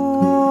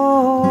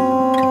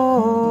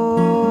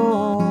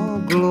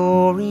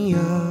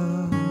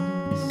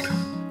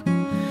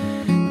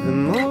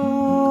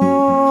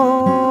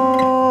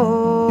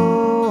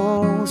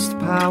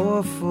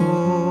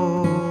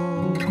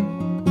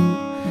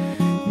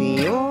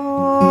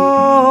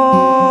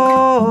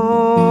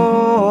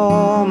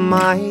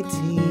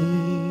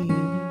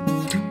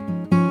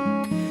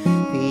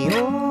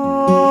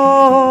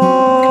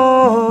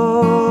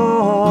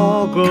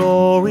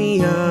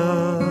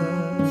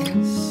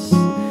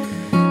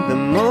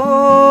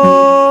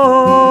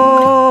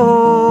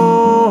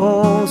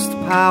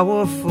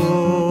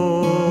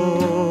powerful,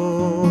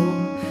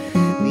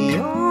 the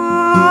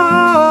Almighty,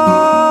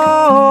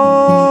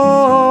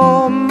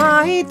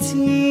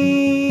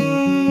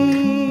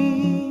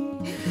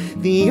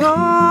 the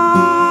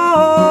all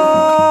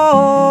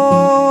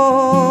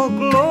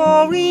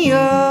glorious,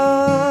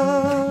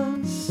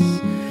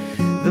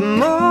 the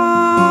most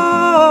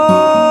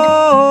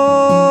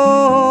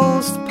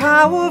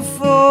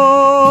powerful,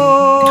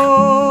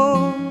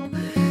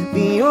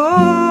 the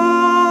Almighty,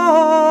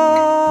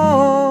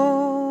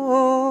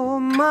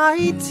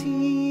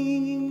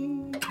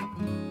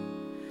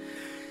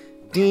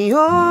 the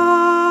all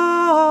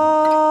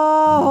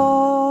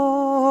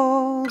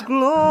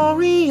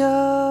glorious,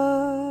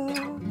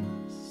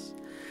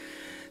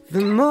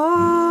 the most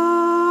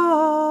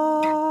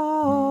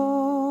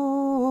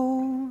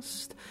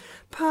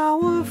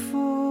powerful.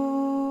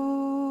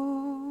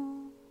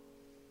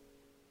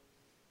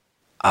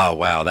 Oh,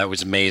 wow. That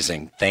was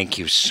amazing. Thank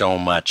you so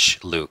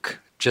much, Luke.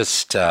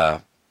 Just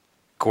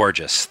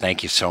gorgeous.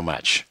 Thank you so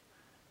much.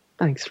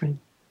 Thanks, Rain.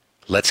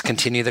 Let's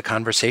continue the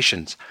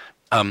conversations.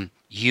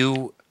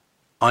 You,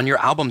 on your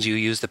albums, you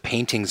use the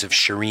paintings of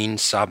Shireen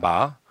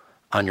Sabah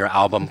on your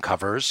album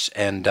covers,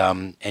 and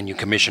you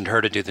commissioned her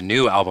to do the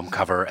new album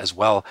cover as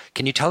well.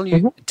 Can you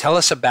tell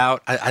us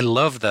about? I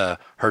love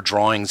her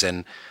drawings,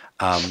 and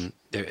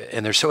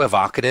they're so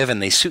evocative, and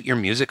they suit your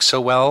music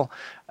so well.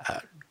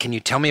 Can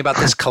you tell me about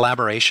this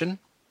collaboration?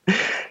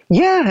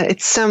 Yeah,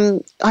 it's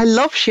I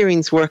love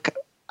Shireen's work.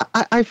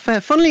 I've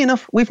funnily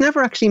enough, we've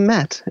never actually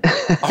met.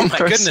 Oh my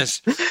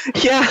goodness!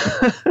 Yeah,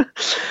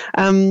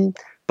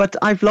 but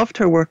I've loved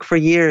her work for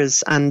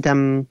years,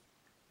 and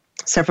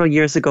several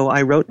years ago,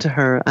 I wrote to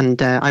her,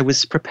 and I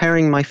was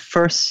preparing my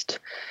first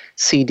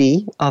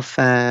CD of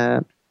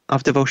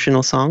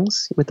devotional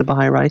songs with the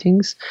Baha'i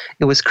Writings.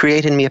 It was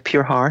Create in Me a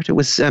Pure Heart. It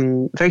was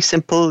very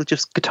simple,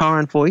 just guitar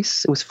and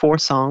voice. It was 4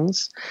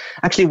 songs.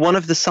 Actually, one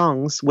of the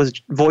songs was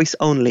voice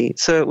only,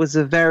 so it was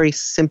a very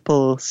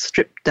simple,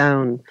 stripped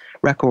down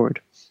record.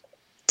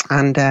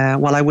 And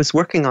while I was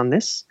working on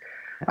this,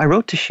 I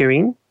wrote to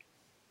Shireen.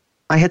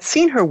 I had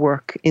seen her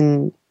work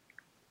in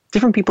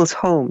different people's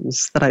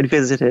homes that I'd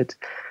visited,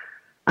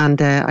 and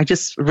I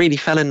just really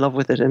fell in love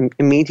with it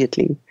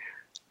immediately.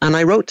 And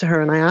I wrote to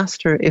her and I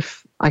asked her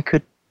if I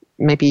could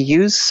maybe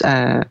use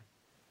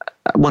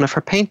one of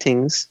her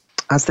paintings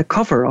as the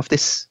cover of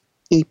this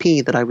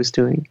EP that I was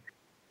doing.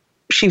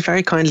 She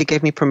very kindly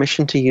gave me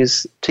permission to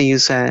use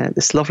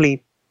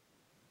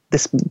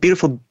this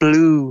beautiful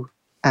blue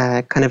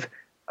kind of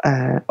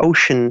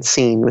ocean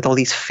scene with all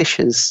these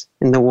fishes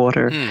in the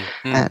water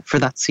for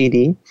that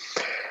CD.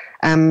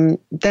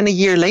 Then a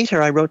year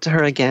later, I wrote to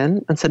her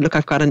again and said, "Look,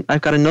 I've got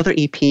another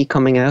EP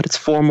coming out. It's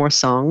 4 more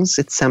songs.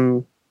 There's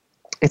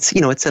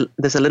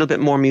a little bit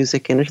more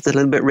music in it. It's a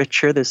little bit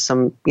richer. There's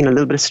some, a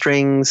little bit of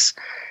strings,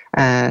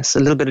 so a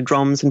little bit of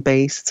drums and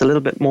bass. It's a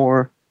little bit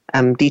more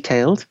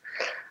detailed.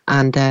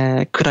 And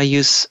could I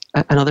use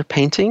another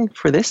painting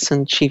for this?"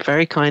 And she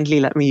very kindly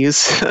let me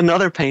use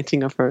another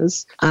painting of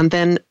hers. And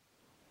then,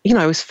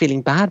 I was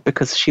feeling bad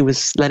because she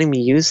was letting me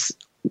use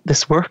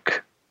this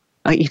work,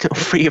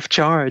 free of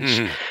charge.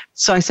 Mm-hmm.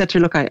 So I said to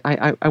her, "Look,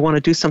 I want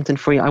to do something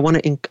for you. I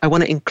want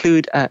to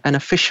include an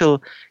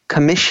official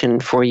commission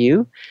for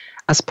you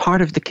as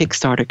part of the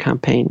Kickstarter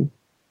campaign.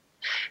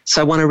 So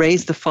I want to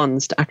raise the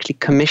funds to actually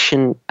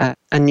commission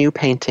a new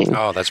painting."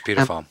 Oh, that's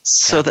beautiful.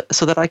 So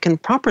that I can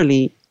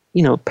properly,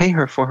 pay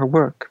her for her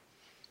work.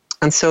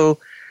 And so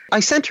I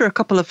sent her a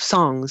couple of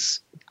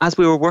songs as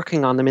we were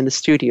working on them in the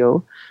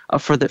studio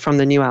from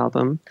the new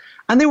album.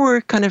 And they were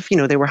kind of,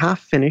 they were half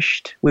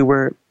finished. We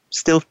were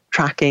still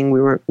tracking.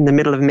 We were in the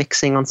middle of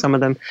mixing on some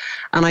of them.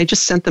 And I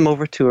just sent them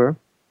over to her.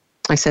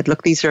 I said,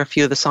 "Look, these are a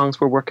few of the songs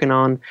we're working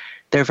on.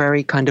 They're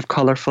very kind of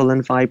colorful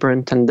and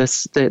vibrant. And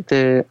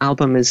the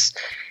album is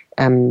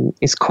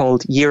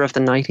called Year of the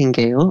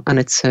Nightingale. And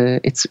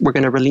we're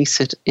going to release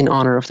it in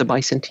honor of the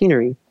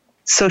bicentenary."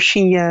 So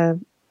she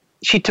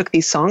took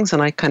these songs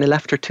and I kind of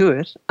left her to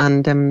it.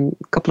 And a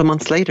couple of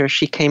months later,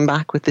 she came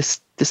back with this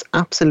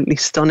absolutely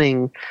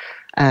stunning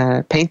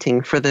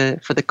painting for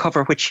the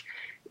cover, which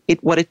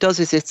what it does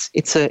is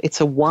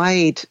it's a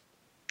wide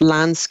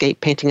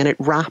landscape painting, and it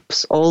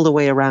wraps all the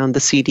way around the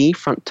CD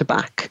front to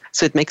back.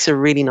 So it makes a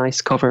really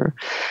nice cover.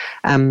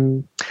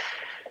 What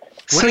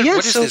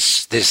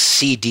is this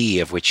CD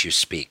of which you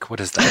speak?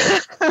 What is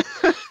that?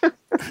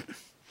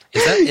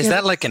 Is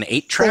that like an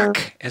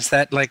 8-track? Is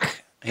that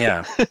like...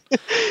 Yeah.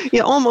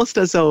 Yeah, almost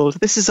as old.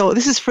 This is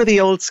for the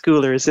old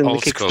schoolers in the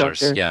Kickstarter.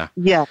 Schoolers,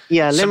 yeah.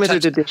 Yeah,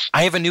 limited edition.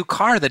 I have a new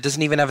car that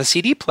doesn't even have a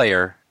CD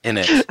player in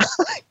it.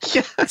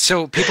 Yeah.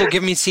 So people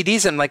give me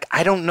CDs and like,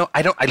 I don't know.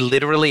 I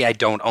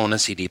don't own a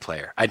CD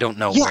player. I don't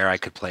know where I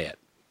could play it.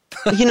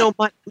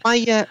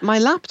 My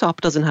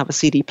laptop doesn't have a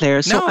CD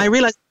player, so I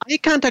realized I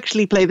can't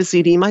actually play the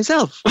CD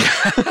myself.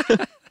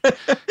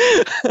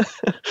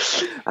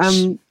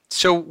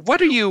 So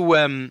what are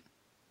you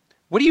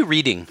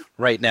reading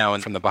right now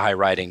from the Baha'i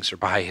Writings or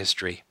Baha'i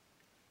history?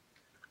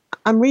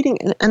 I'm reading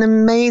an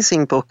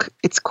amazing book.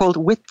 It's called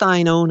With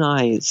Thine Own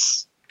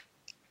Eyes.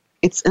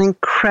 It's an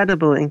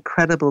incredible,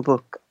 incredible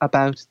book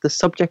about the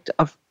subject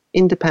of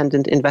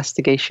independent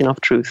investigation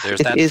of truth. There's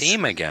that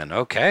theme again.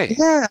 Okay.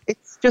 Yeah,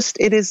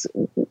 it is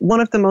one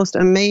of the most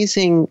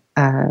amazing,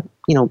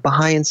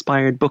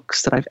 Baha'i-inspired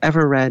books that I've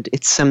ever read.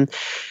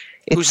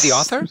 Who's the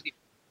author?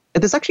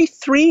 There's actually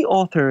 3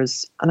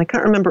 authors, and I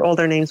can't remember all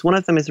their names. One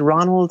of them is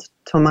Ronald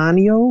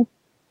Tomanio.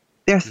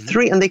 There are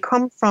 3, and they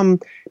come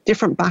from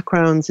different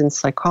backgrounds in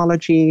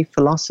psychology,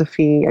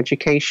 philosophy,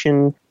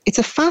 education. It's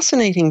a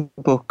fascinating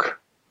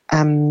book.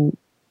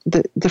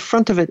 The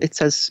front of it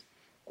says,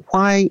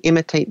 "Why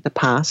imitate the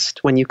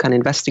past when you can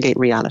investigate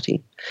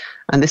reality?"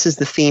 And this is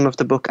the theme of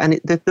the book. And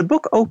the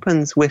book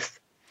opens with...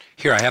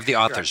 Here, I have the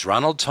authors.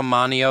 Ronald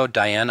Tomanio,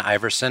 Diane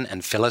Iverson,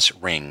 and Phyllis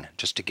Ring,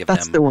 just to give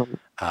That's them... the one.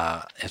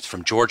 It's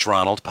from George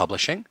Ronald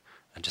Publishing,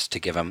 and just to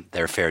give them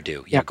their fair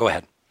due. Yeah, go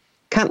ahead.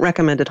 Can't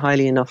recommend it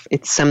highly enough.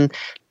 It's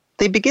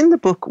they begin the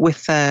book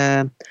with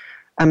a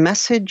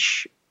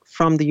message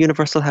from the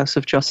Universal House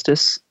of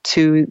Justice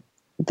to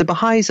the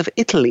Baha'is of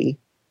Italy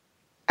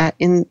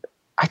in,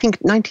 I think,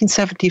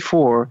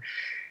 1974.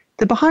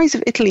 The Baha'is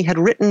of Italy had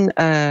written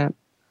a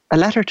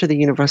letter to the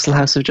Universal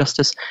House of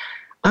Justice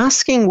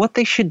asking what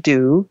they should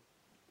do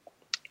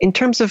in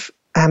terms of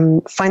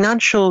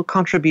financial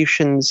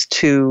contributions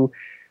to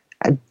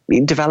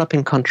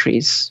developing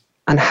countries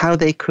and how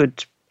they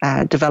could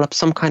develop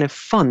some kind of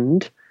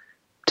fund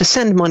to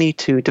send money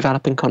to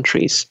developing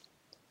countries.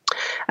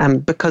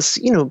 Because,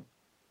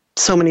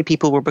 so many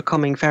people were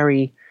becoming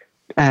very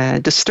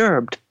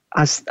disturbed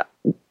as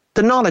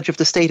the knowledge of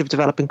the state of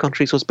developing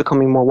countries was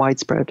becoming more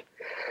widespread.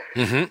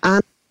 Mm-hmm.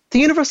 And the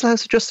Universal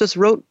House of Justice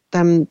wrote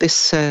them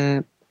this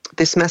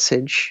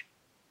message.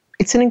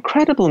 It's an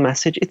incredible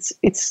message.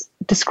 It's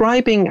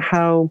describing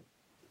how,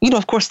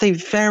 of course, they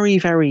very,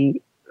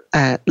 very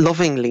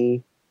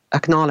lovingly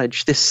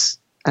acknowledge this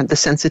and the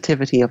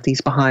sensitivity of these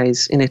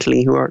Baha'is in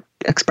Italy who are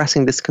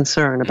expressing this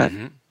concern about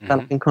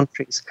developing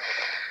countries.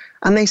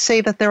 And they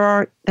say that there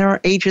are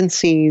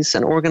agencies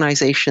and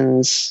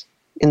organizations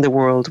in the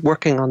world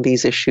working on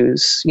these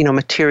issues,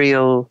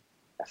 material,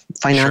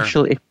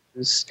 financial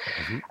issues,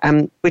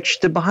 which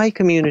the Baha'i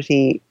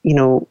community,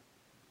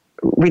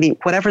 really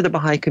whatever the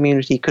Baha'i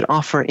community could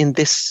offer in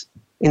this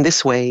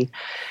way,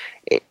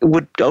 it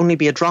would only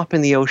be a drop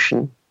in the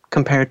ocean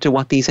compared to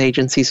what these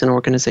agencies and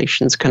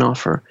organizations can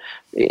offer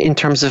in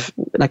terms of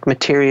like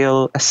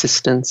material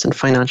assistance and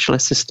financial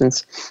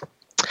assistance.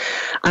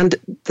 And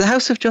the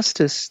House of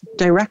Justice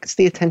directs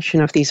the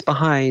attention of these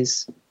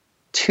Baha'is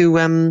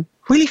to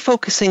really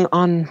focusing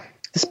on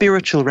the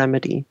spiritual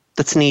remedy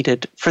that's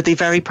needed for the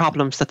very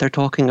problems that they're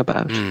talking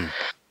about.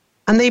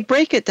 And they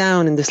break it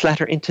down in this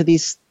letter into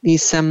these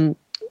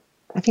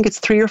I think it's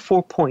 3 or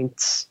 4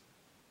 points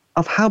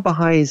of how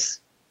Baha'is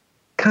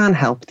can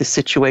help this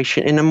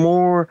situation in a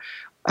more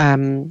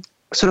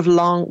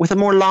with a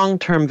more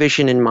long-term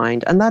vision in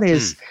mind. And that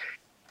is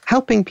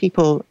helping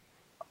people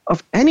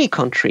of any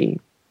country,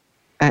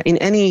 in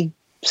any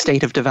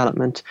state of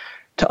development,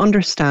 to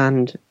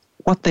understand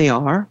what they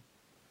are,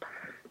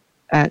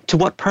 to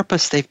what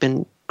purpose they've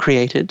been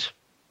created,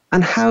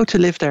 and how to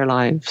live their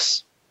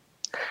lives.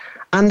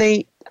 And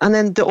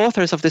then the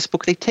authors of this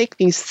book, they take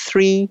these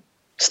 3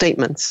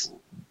 statements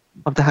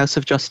of the House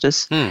of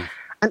Justice,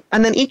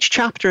 and then each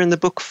chapter in the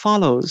book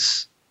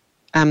follows.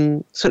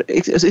 So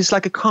it's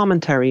like a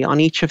commentary on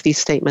each of these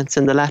statements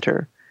in the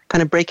letter,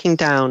 kind of breaking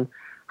down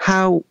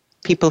how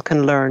people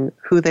can learn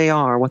who they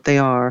are, what they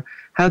are,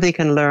 how they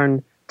can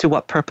learn to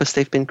what purpose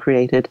they've been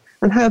created,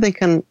 and how they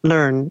can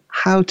learn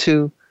how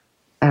to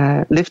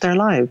live their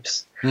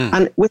lives.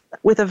 And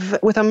with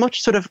a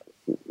much sort of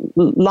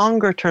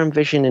longer term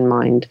vision in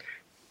mind,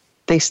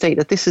 they state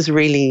that this is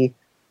really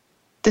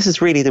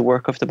the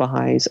work of the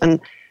Baha'is. And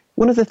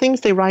one of the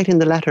things they write in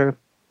the letter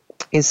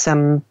is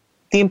the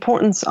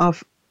importance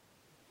of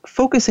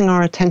focusing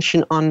our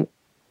attention on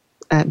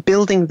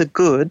building the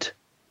good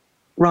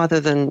rather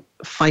than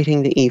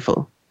fighting the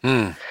evil.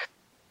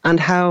 And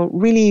how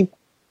really,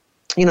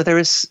 there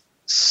is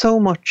so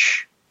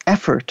much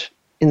effort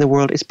in the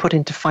world is put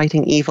into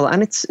fighting evil,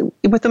 and it's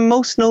with the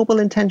most noble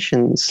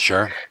intentions.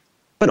 Sure.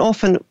 But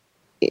often,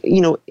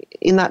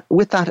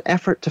 with that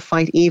effort to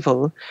fight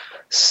evil,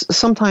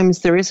 sometimes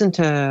there isn't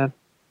a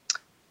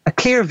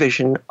clear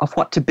vision of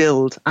what to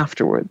build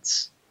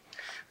afterwards.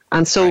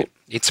 And so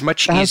it's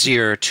much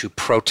easier to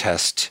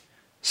protest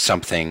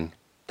something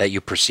that you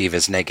perceive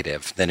as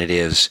negative than it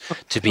is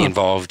to be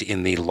involved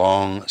in the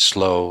long,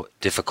 slow,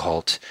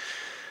 difficult,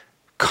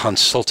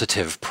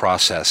 consultative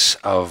process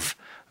of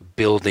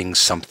building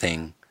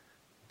something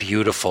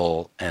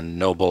beautiful and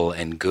noble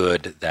and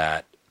good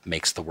that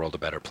makes the world a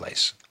better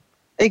place.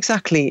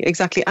 Exactly.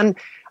 And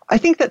I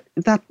think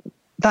that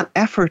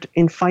effort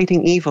in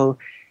fighting evil,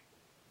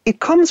 it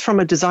comes from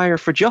a desire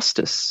for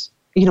justice.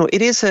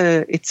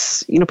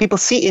 People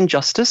see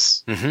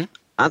injustice,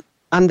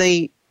 and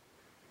they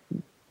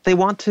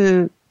want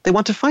to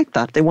fight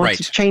that. They want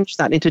to change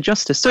that into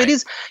justice. So it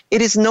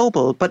is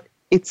noble, but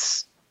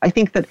I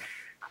think that,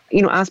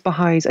 as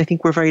Baha'is, I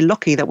think we're very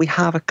lucky that we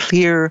have a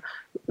clear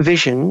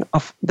vision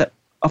of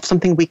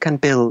something we can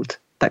build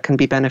that can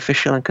be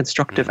beneficial and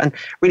constructive. And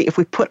really, if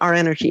we put our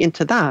energy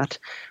into that,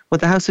 what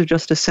the House of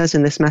Justice says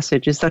in this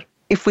message is that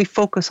if we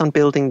focus on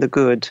building the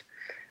good,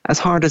 as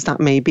hard as that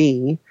may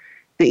be,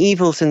 the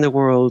evils in the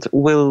world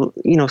will,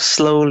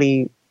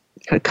 slowly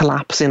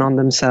collapse in on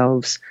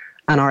themselves,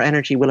 and our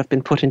energy will have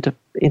been put into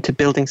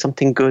building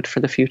something good for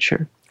the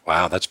future.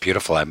 Wow, that's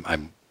beautiful.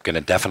 I'm going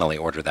to definitely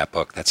order that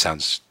book. That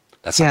sounds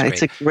great.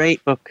 It's a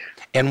great book.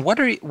 And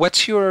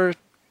what's your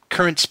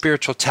current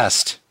spiritual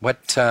test?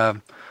 What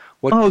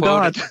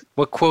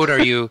quote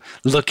are you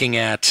looking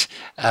at?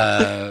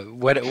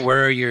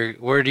 Where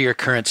do your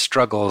current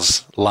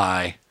struggles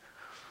lie?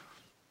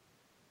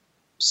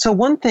 So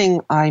one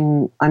thing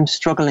I'm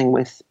struggling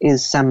with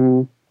is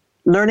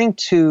learning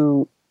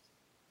to,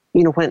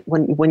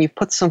 when you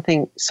put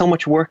so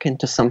much work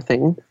into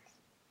something,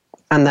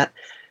 and that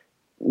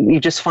you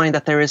just find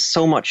that there is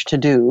so much to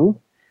do,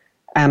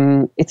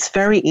 it's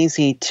very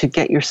easy to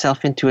get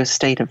yourself into a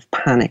state of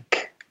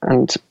panic,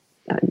 and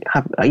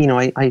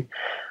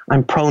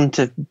I'm prone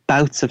to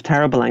bouts of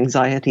terrible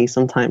anxiety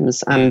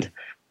sometimes, and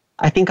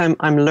I think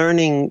I'm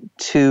learning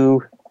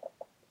to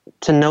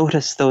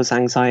notice those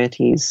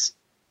anxieties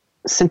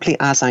simply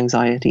as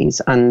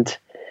anxieties, and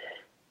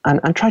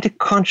try to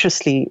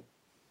consciously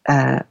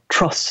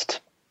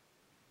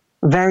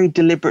very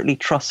deliberately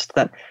trust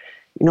that,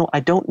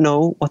 I don't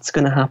know what's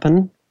going to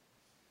happen,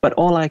 but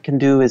all I can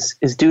do is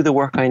do the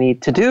work I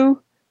need to do,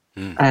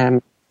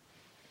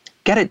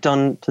 get it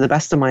done to the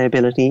best of my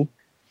ability.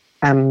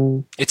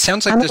 It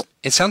sounds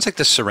like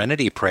the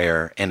serenity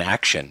prayer in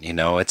action.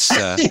 It's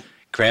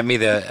grant me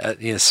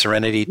the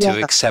serenity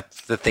to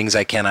accept the things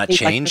I cannot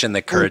change and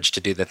the courage to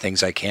do the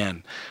things I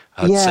can.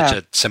 It's such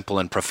a simple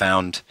and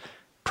profound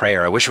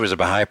prayer. I wish it was a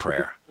Baha'i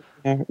prayer.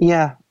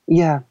 Yeah.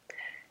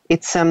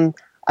 It's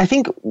I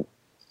think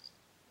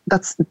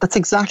that's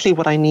exactly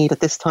what I need at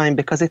this time,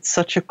 because it's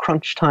such a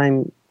crunch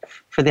time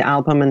for the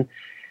album, and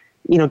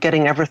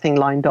getting everything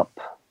lined up.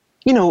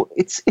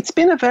 It's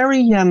been a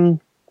very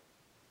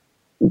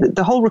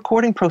the whole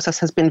recording process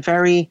has been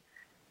very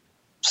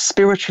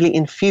spiritually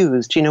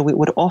infused. We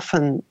would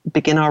often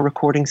begin our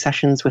recording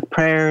sessions with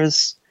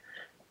prayers.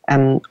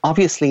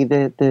 Obviously,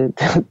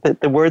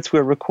 the words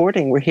we're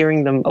recording, we're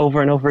hearing them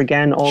over and over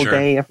again all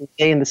day, every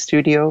day in the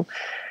studio,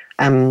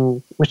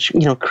 which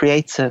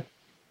creates a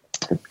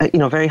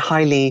very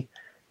highly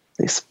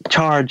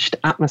charged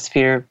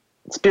atmosphere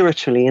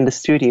spiritually in the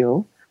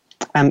studio.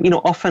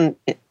 Often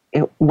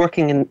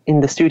working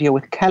in the studio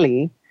with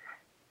Kelly,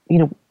 we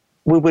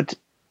would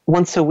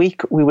once a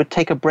week we would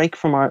take a break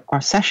from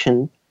our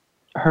session,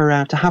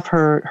 to have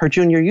her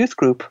junior youth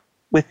group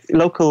with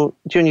local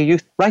junior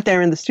youth right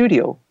there in the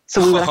studio.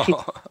 So we would actually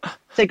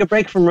take a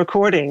break from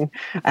recording,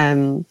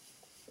 and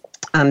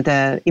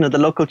the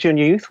local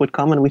junior youth would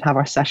come and we'd have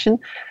our session,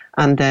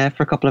 and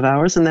for a couple of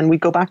hours, and then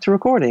we'd go back to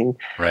recording.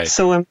 Right.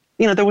 So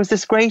there was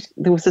this great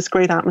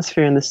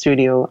atmosphere in the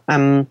studio.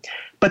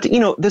 But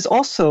there's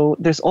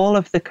all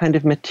of the kind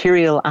of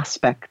material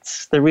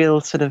aspects, the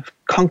real sort of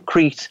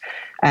concrete,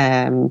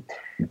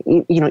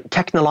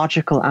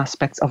 technological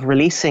aspects of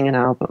releasing an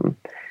album.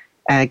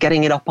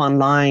 Getting it up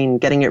online,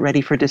 getting it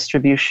ready for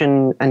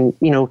distribution, and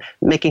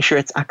making sure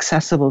it's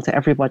accessible to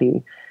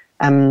everybody.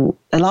 A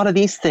lot of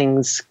these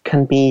things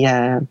can be,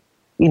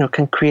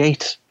 can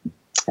create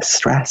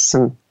stress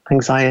and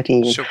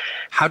anxiety. So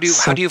how do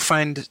you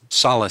find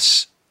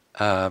solace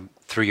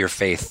through your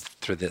faith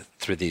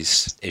through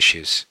these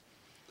issues?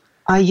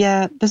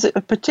 There's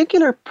a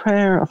particular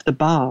prayer of the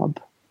Bab,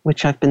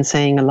 which I've been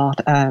saying a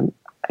lot.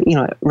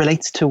 It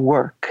relates to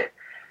work.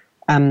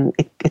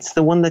 It's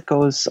the one that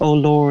goes, "O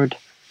Lord,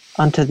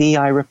 unto thee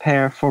I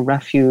repair for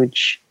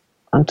refuge,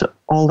 unto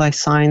all thy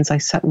signs I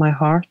set my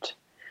heart.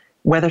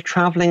 Whether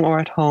traveling or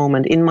at home,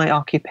 and in my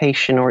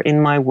occupation or in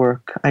my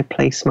work, I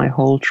place my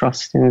whole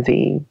trust in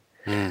thee.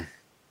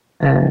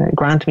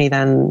 Grant me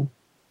then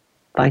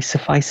thy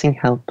sufficing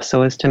help,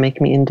 so as to make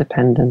me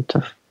independent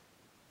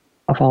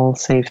of all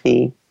save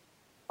thee,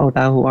 O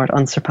thou who art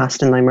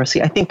unsurpassed in thy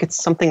mercy." I think it's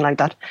something like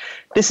that.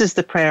 This is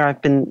the prayer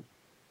I've been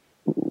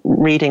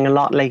reading a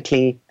lot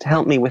lately to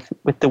help me with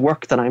the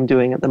work that I'm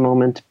doing at the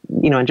moment,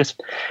 and just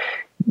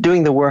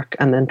doing the work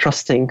and then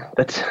trusting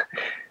that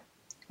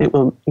it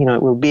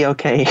will be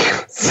okay.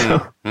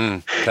 So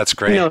that's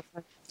great.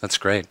 That's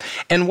great.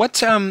 And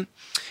what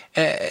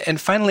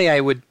and finally, I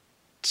would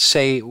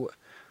say,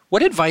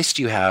 what advice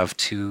do you have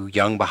to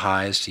young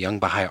Baha'is, to young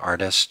Baha'i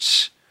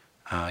artists,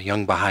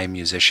 young Baha'i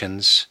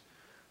musicians?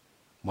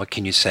 What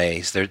can you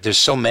say? There's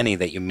so many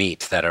that you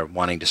meet that are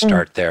wanting to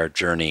start their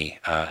journey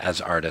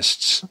as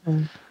artists.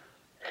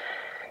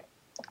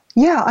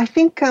 Yeah, I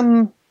think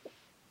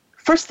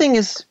first thing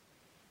is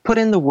put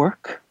in the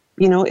work.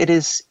 It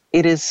is.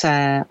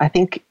 I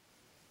think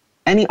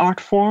any art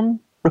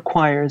form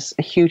requires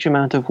a huge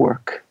amount of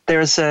work.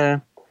 There's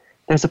a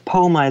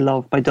poem I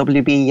love by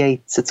W.B.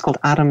 Yeats. It's called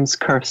Adam's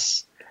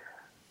Curse.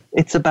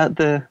 It's about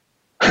the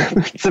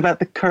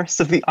curse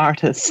of the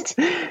artist,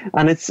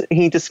 and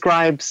he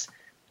describes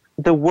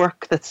the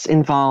work that's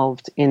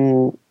involved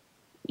in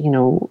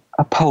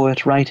a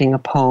poet writing a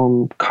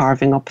poem,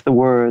 carving up the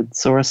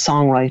words, or a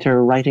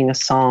songwriter writing a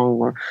song,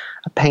 or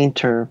a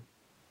painter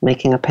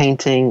making a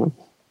painting.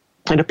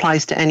 It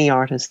applies to any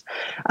artist.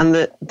 And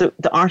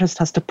the artist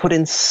has to put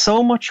in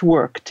so much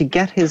work to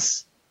get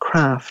his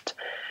craft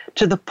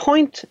to the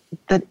point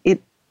that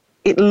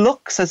it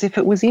looks as if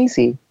it was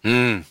easy.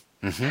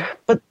 Mm-hmm.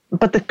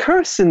 But the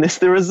curse in this,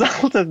 the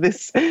result of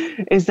this,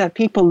 is that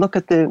people look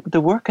at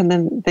the work and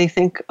then they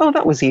think, oh,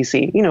 that was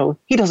easy. You know,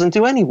 he doesn't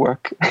do any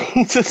work.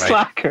 He's a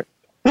slacker.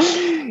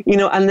 You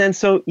know, and then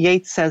so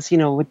Yeats says, you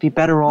know, it would be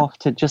better off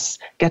to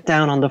just get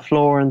down on the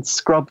floor and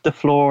scrub the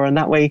floor, and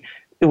that way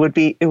it would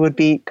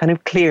be kind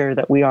of clear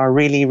that we are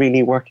really,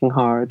 really working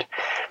hard.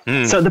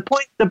 So the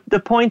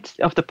point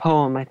of the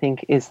poem, I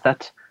think, is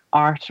that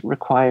art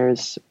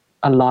requires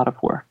a lot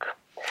of work.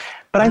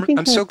 But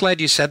I'm so glad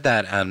you said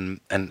that.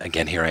 And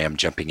again, here I am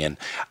jumping in.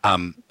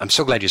 I'm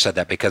so glad you said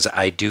that, because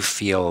I do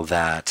feel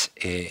that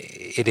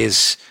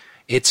it's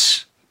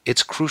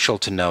crucial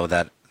to know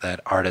that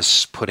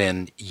artists put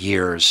in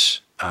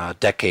years,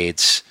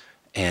 decades,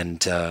 and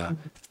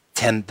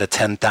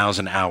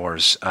 10,000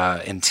 hours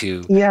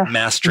into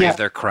mastery of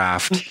their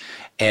craft.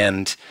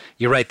 And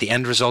you're right, the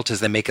end result is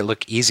they make it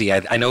look easy.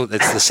 I know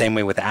it's the same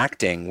way with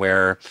acting,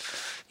 where,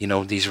 you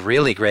know, these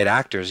really great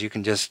actors, you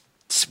can just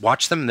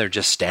watch them, they're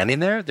just standing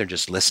there, they're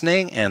just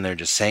listening, and they're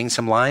just saying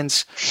some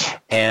lines,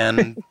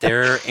 and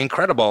they're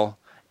incredible.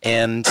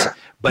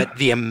 But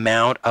the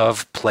amount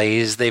of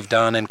plays they've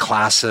done and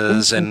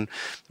classes and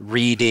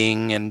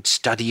reading and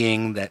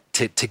studying that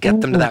to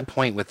get them to that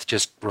point with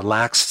just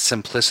relaxed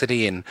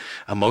simplicity and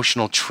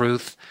emotional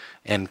truth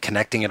and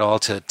connecting it all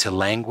to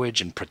language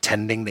and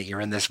pretending that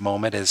you're in this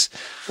moment is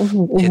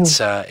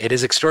it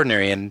is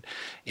extraordinary, and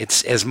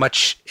it's as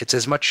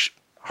much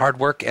hard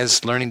work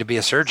as learning to be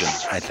a surgeon,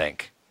 I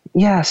think.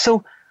 Yeah.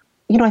 So,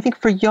 you know, I think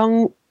for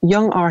young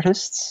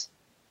artists,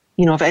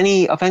 you know, of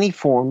any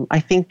form,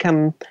 I think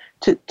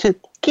to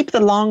keep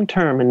the long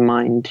term in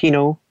mind. You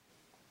know,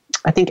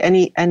 I think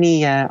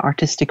any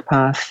artistic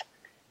path,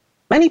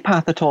 any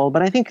path at all,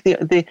 but I think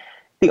the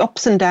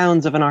ups and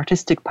downs of an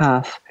artistic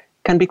path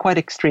can be quite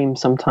extreme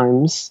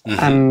sometimes,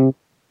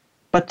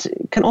 but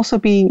can also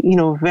be, you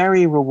know,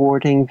 very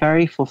rewarding,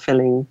 very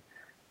fulfilling.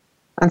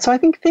 And so I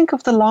think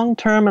of the long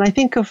term, and I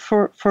think of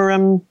for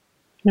you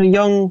know,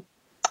 young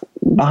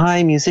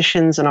Baha'i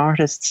musicians and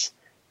artists,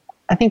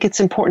 I think it's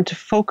important to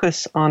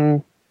focus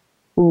on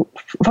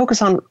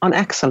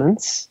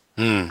excellence,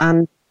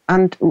 and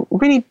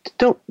really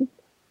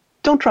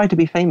don't try to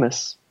be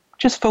famous.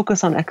 Just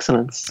focus on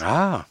excellence,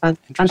 and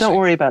don't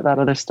worry about that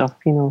other stuff.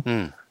 You know,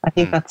 I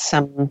think that's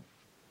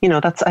you know,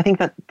 I think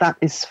that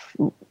is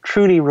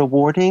truly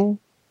rewarding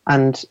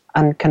and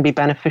can be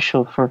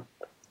beneficial for,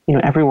 you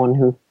know, everyone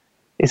who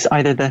is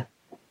either the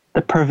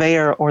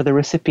purveyor or the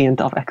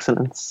recipient of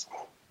excellence.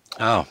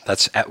 Oh,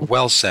 that's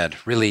well said.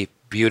 Really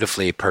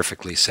beautifully,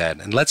 perfectly said.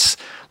 And let's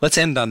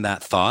end on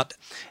that thought.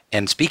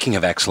 And speaking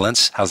of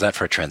excellence, how's that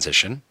for a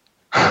transition?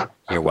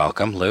 You're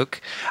welcome,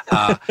 Luke.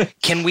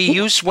 Can we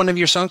use one of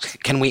your songs?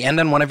 Can we end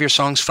on one of your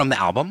songs from the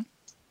album?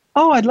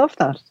 Oh, I'd love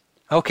that.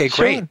 Okay,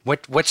 great. Sure.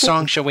 What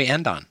song shall we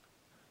end on?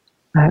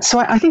 So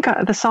I think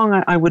the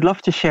song I would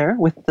love to share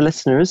with the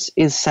listeners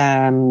is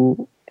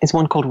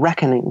one called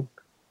Reckoning.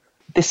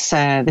 This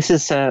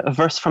is a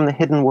verse from the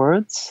Hidden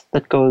Words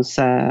that goes,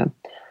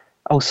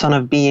 O son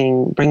of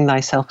being, bring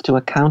thyself to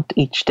account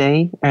each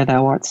day, ere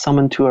thou art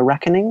summoned to a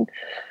reckoning.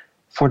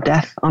 For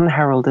death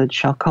unheralded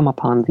shall come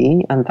upon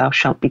thee, and thou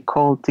shalt be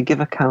called to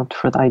give account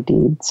for thy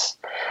deeds.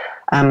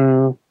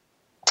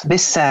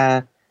 This,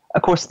 of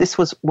course, this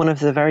was one of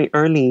the very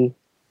early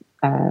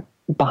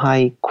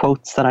Baha'i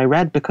quotes that I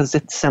read, because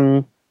it's,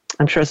 I'm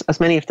sure as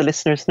many of the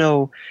listeners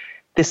know,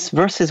 this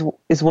verse is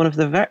one of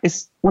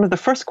the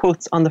first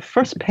quotes on the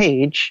first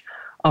page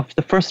of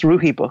the first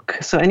Ruhi book.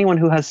 So anyone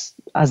who has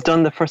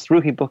done the first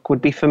Ruhi book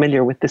would be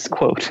familiar with this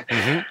quote.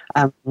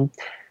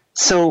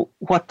 So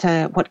what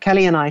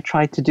Kelly and I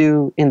tried to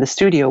do in the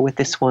studio with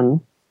this one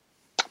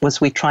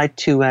was we tried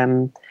to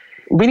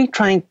really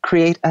try and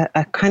create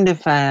a kind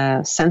of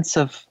a sense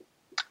of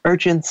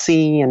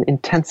urgency and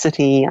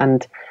intensity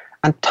and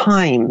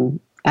time,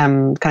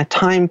 kind of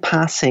time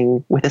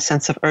passing with a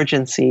sense of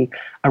urgency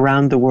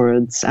around the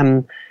words.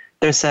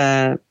 There's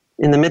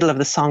in the middle of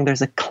the song,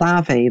 there's a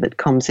clave that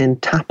comes in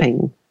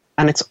tapping,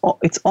 and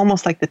it's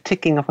almost like the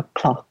ticking of a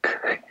clock.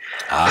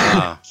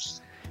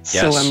 Yes.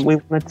 So we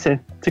wanted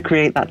to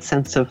create that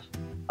sense of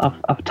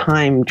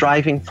time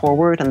driving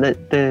forward, and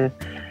the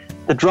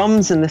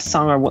drums in this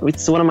song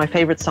it's one of my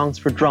favorite songs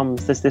for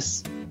drums. There's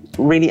this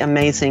really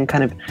amazing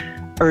kind of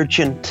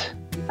urgent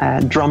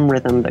drum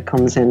rhythm that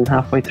comes in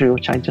halfway through,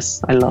 which I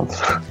love.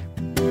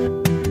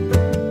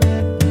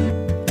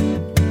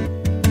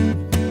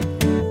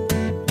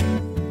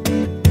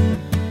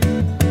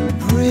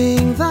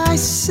 Bring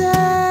thyself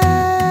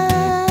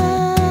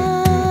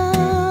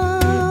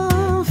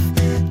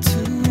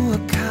to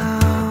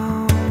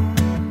account.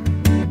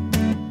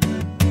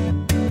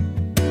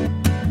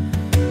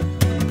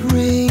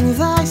 Bring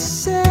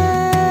thyself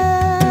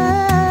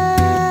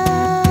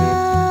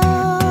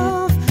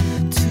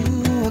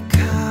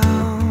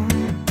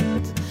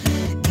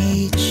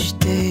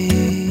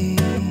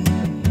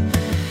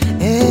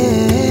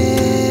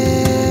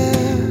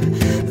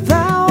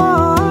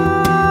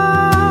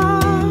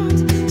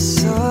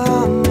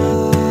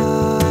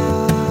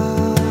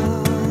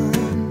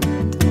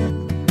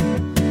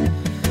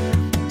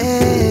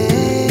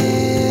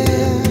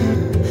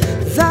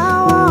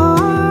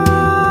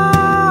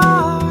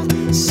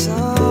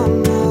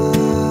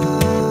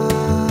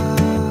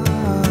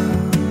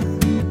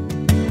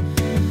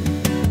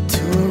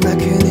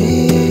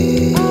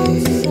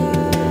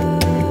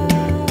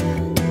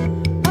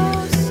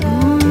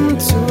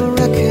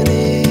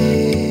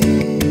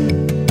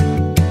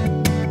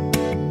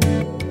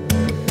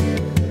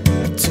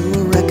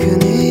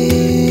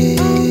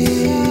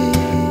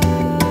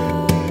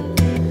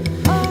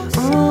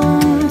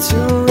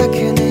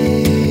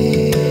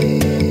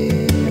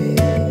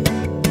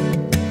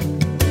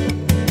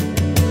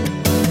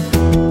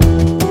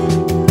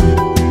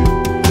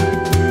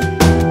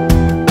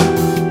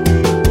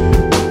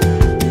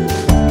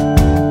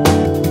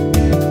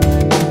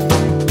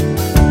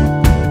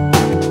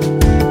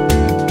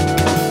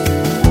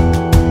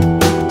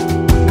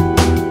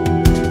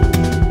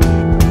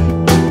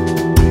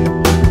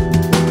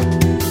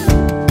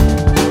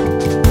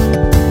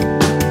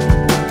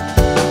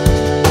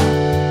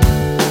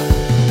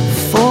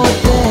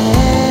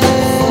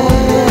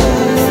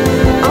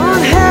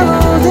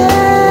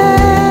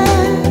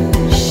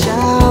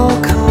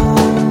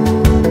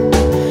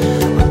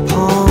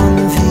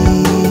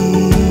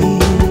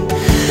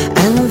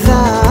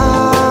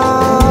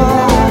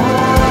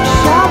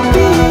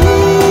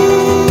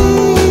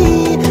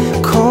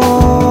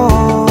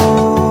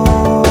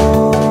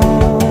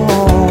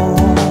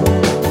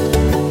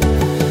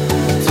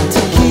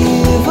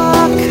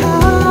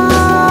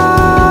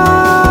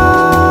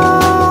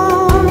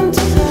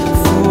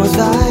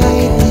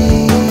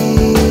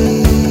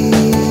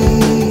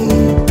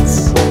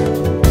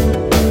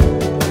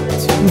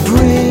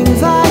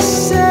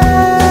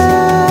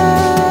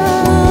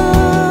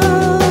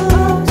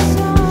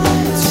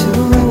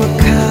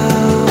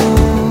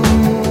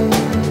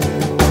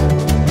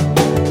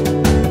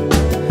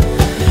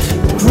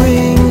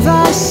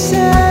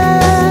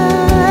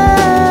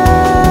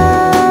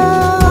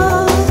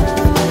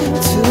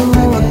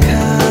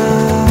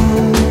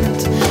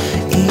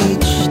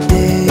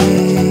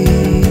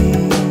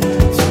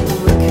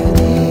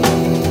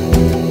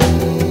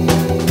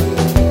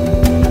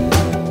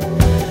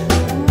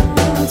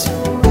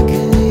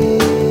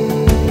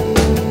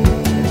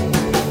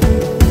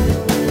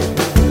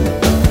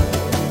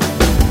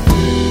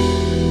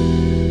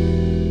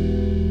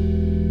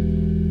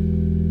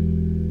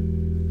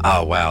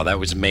Oh, wow, that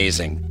was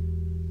amazing.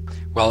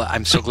 Well,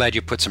 I'm so glad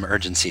you put some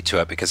urgency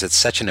to it because it's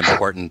such an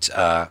important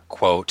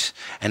quote,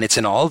 and it's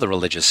in all the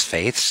religious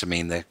faiths. I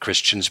mean, the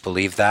Christians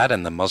believe that,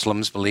 and the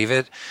Muslims believe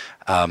it.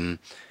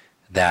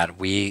 That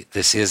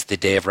this is the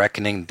day of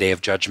reckoning, the day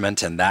of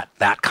judgment, and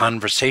that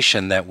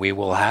conversation that we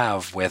will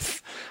have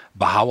with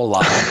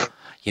Baha'u'llah.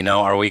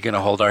 Are we going to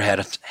hold our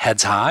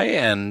heads high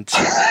and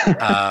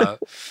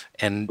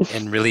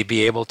really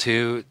be able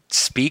to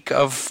speak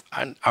of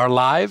our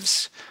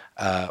lives,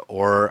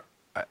 or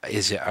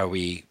are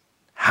we?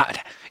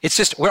 It's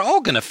just we're all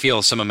going to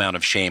feel some amount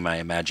of shame, I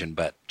imagine,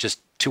 but just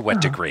to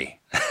what degree?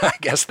 I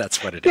guess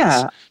that's what it is.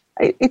 Yeah,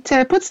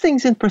 it puts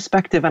things in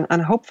perspective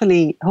and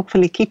hopefully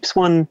keeps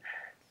one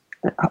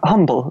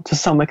humble to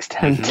some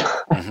extent.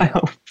 Mm-hmm. I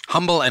hope.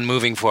 Humble and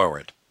moving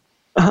forward.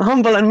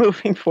 Humble and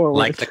moving forward.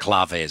 Like the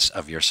claves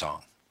of your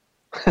song.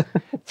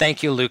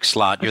 Thank you, Luke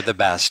Slott. You're the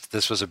best.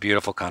 This was a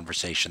beautiful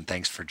conversation.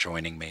 Thanks for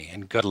joining me,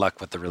 and good luck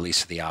with the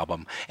release of the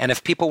album. And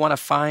if people want to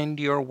find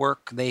your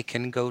work, they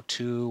can go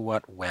to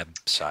what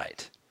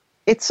website?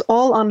 It's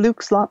all on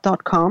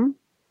lukeslott.com.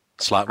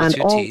 Slott with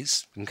two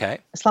T's. Okay.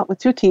 Slott with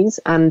two T's.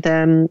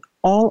 And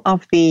all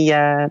of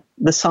the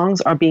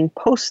songs are being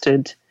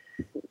posted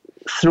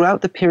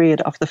throughout the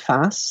period of the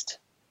fast.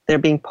 They're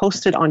being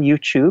posted on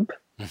YouTube.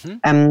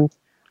 Mm-hmm.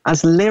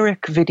 As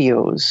lyric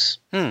videos.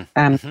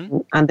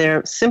 And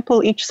they're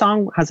simple. Each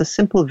song has a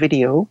simple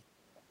video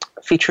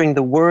featuring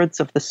the words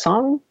of the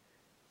song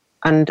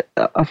and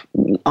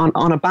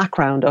on a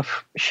background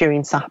of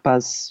Shireen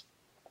Sahba's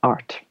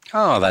art.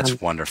 Oh, that's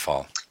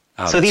wonderful.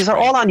 Oh, so these are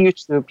all on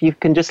YouTube. You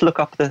can just look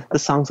up the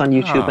songs on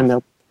YouTube and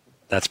they'll...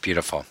 That's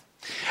beautiful.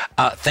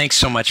 Thanks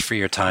so much for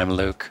your time,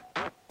 Luke.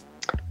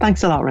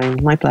 Thanks a lot, Rain.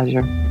 My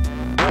pleasure.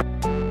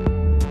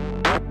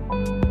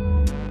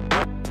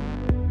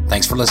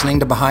 Thanks for listening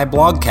to Baha'i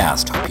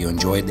Blogcast. Hope you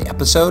enjoyed the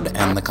episode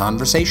and the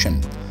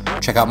conversation.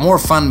 Check out more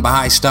fun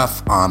Baha'i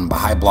stuff on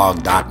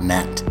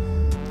Baha'iBlog.net.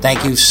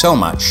 Thank you so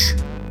much,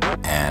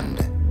 and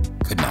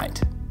good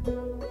night.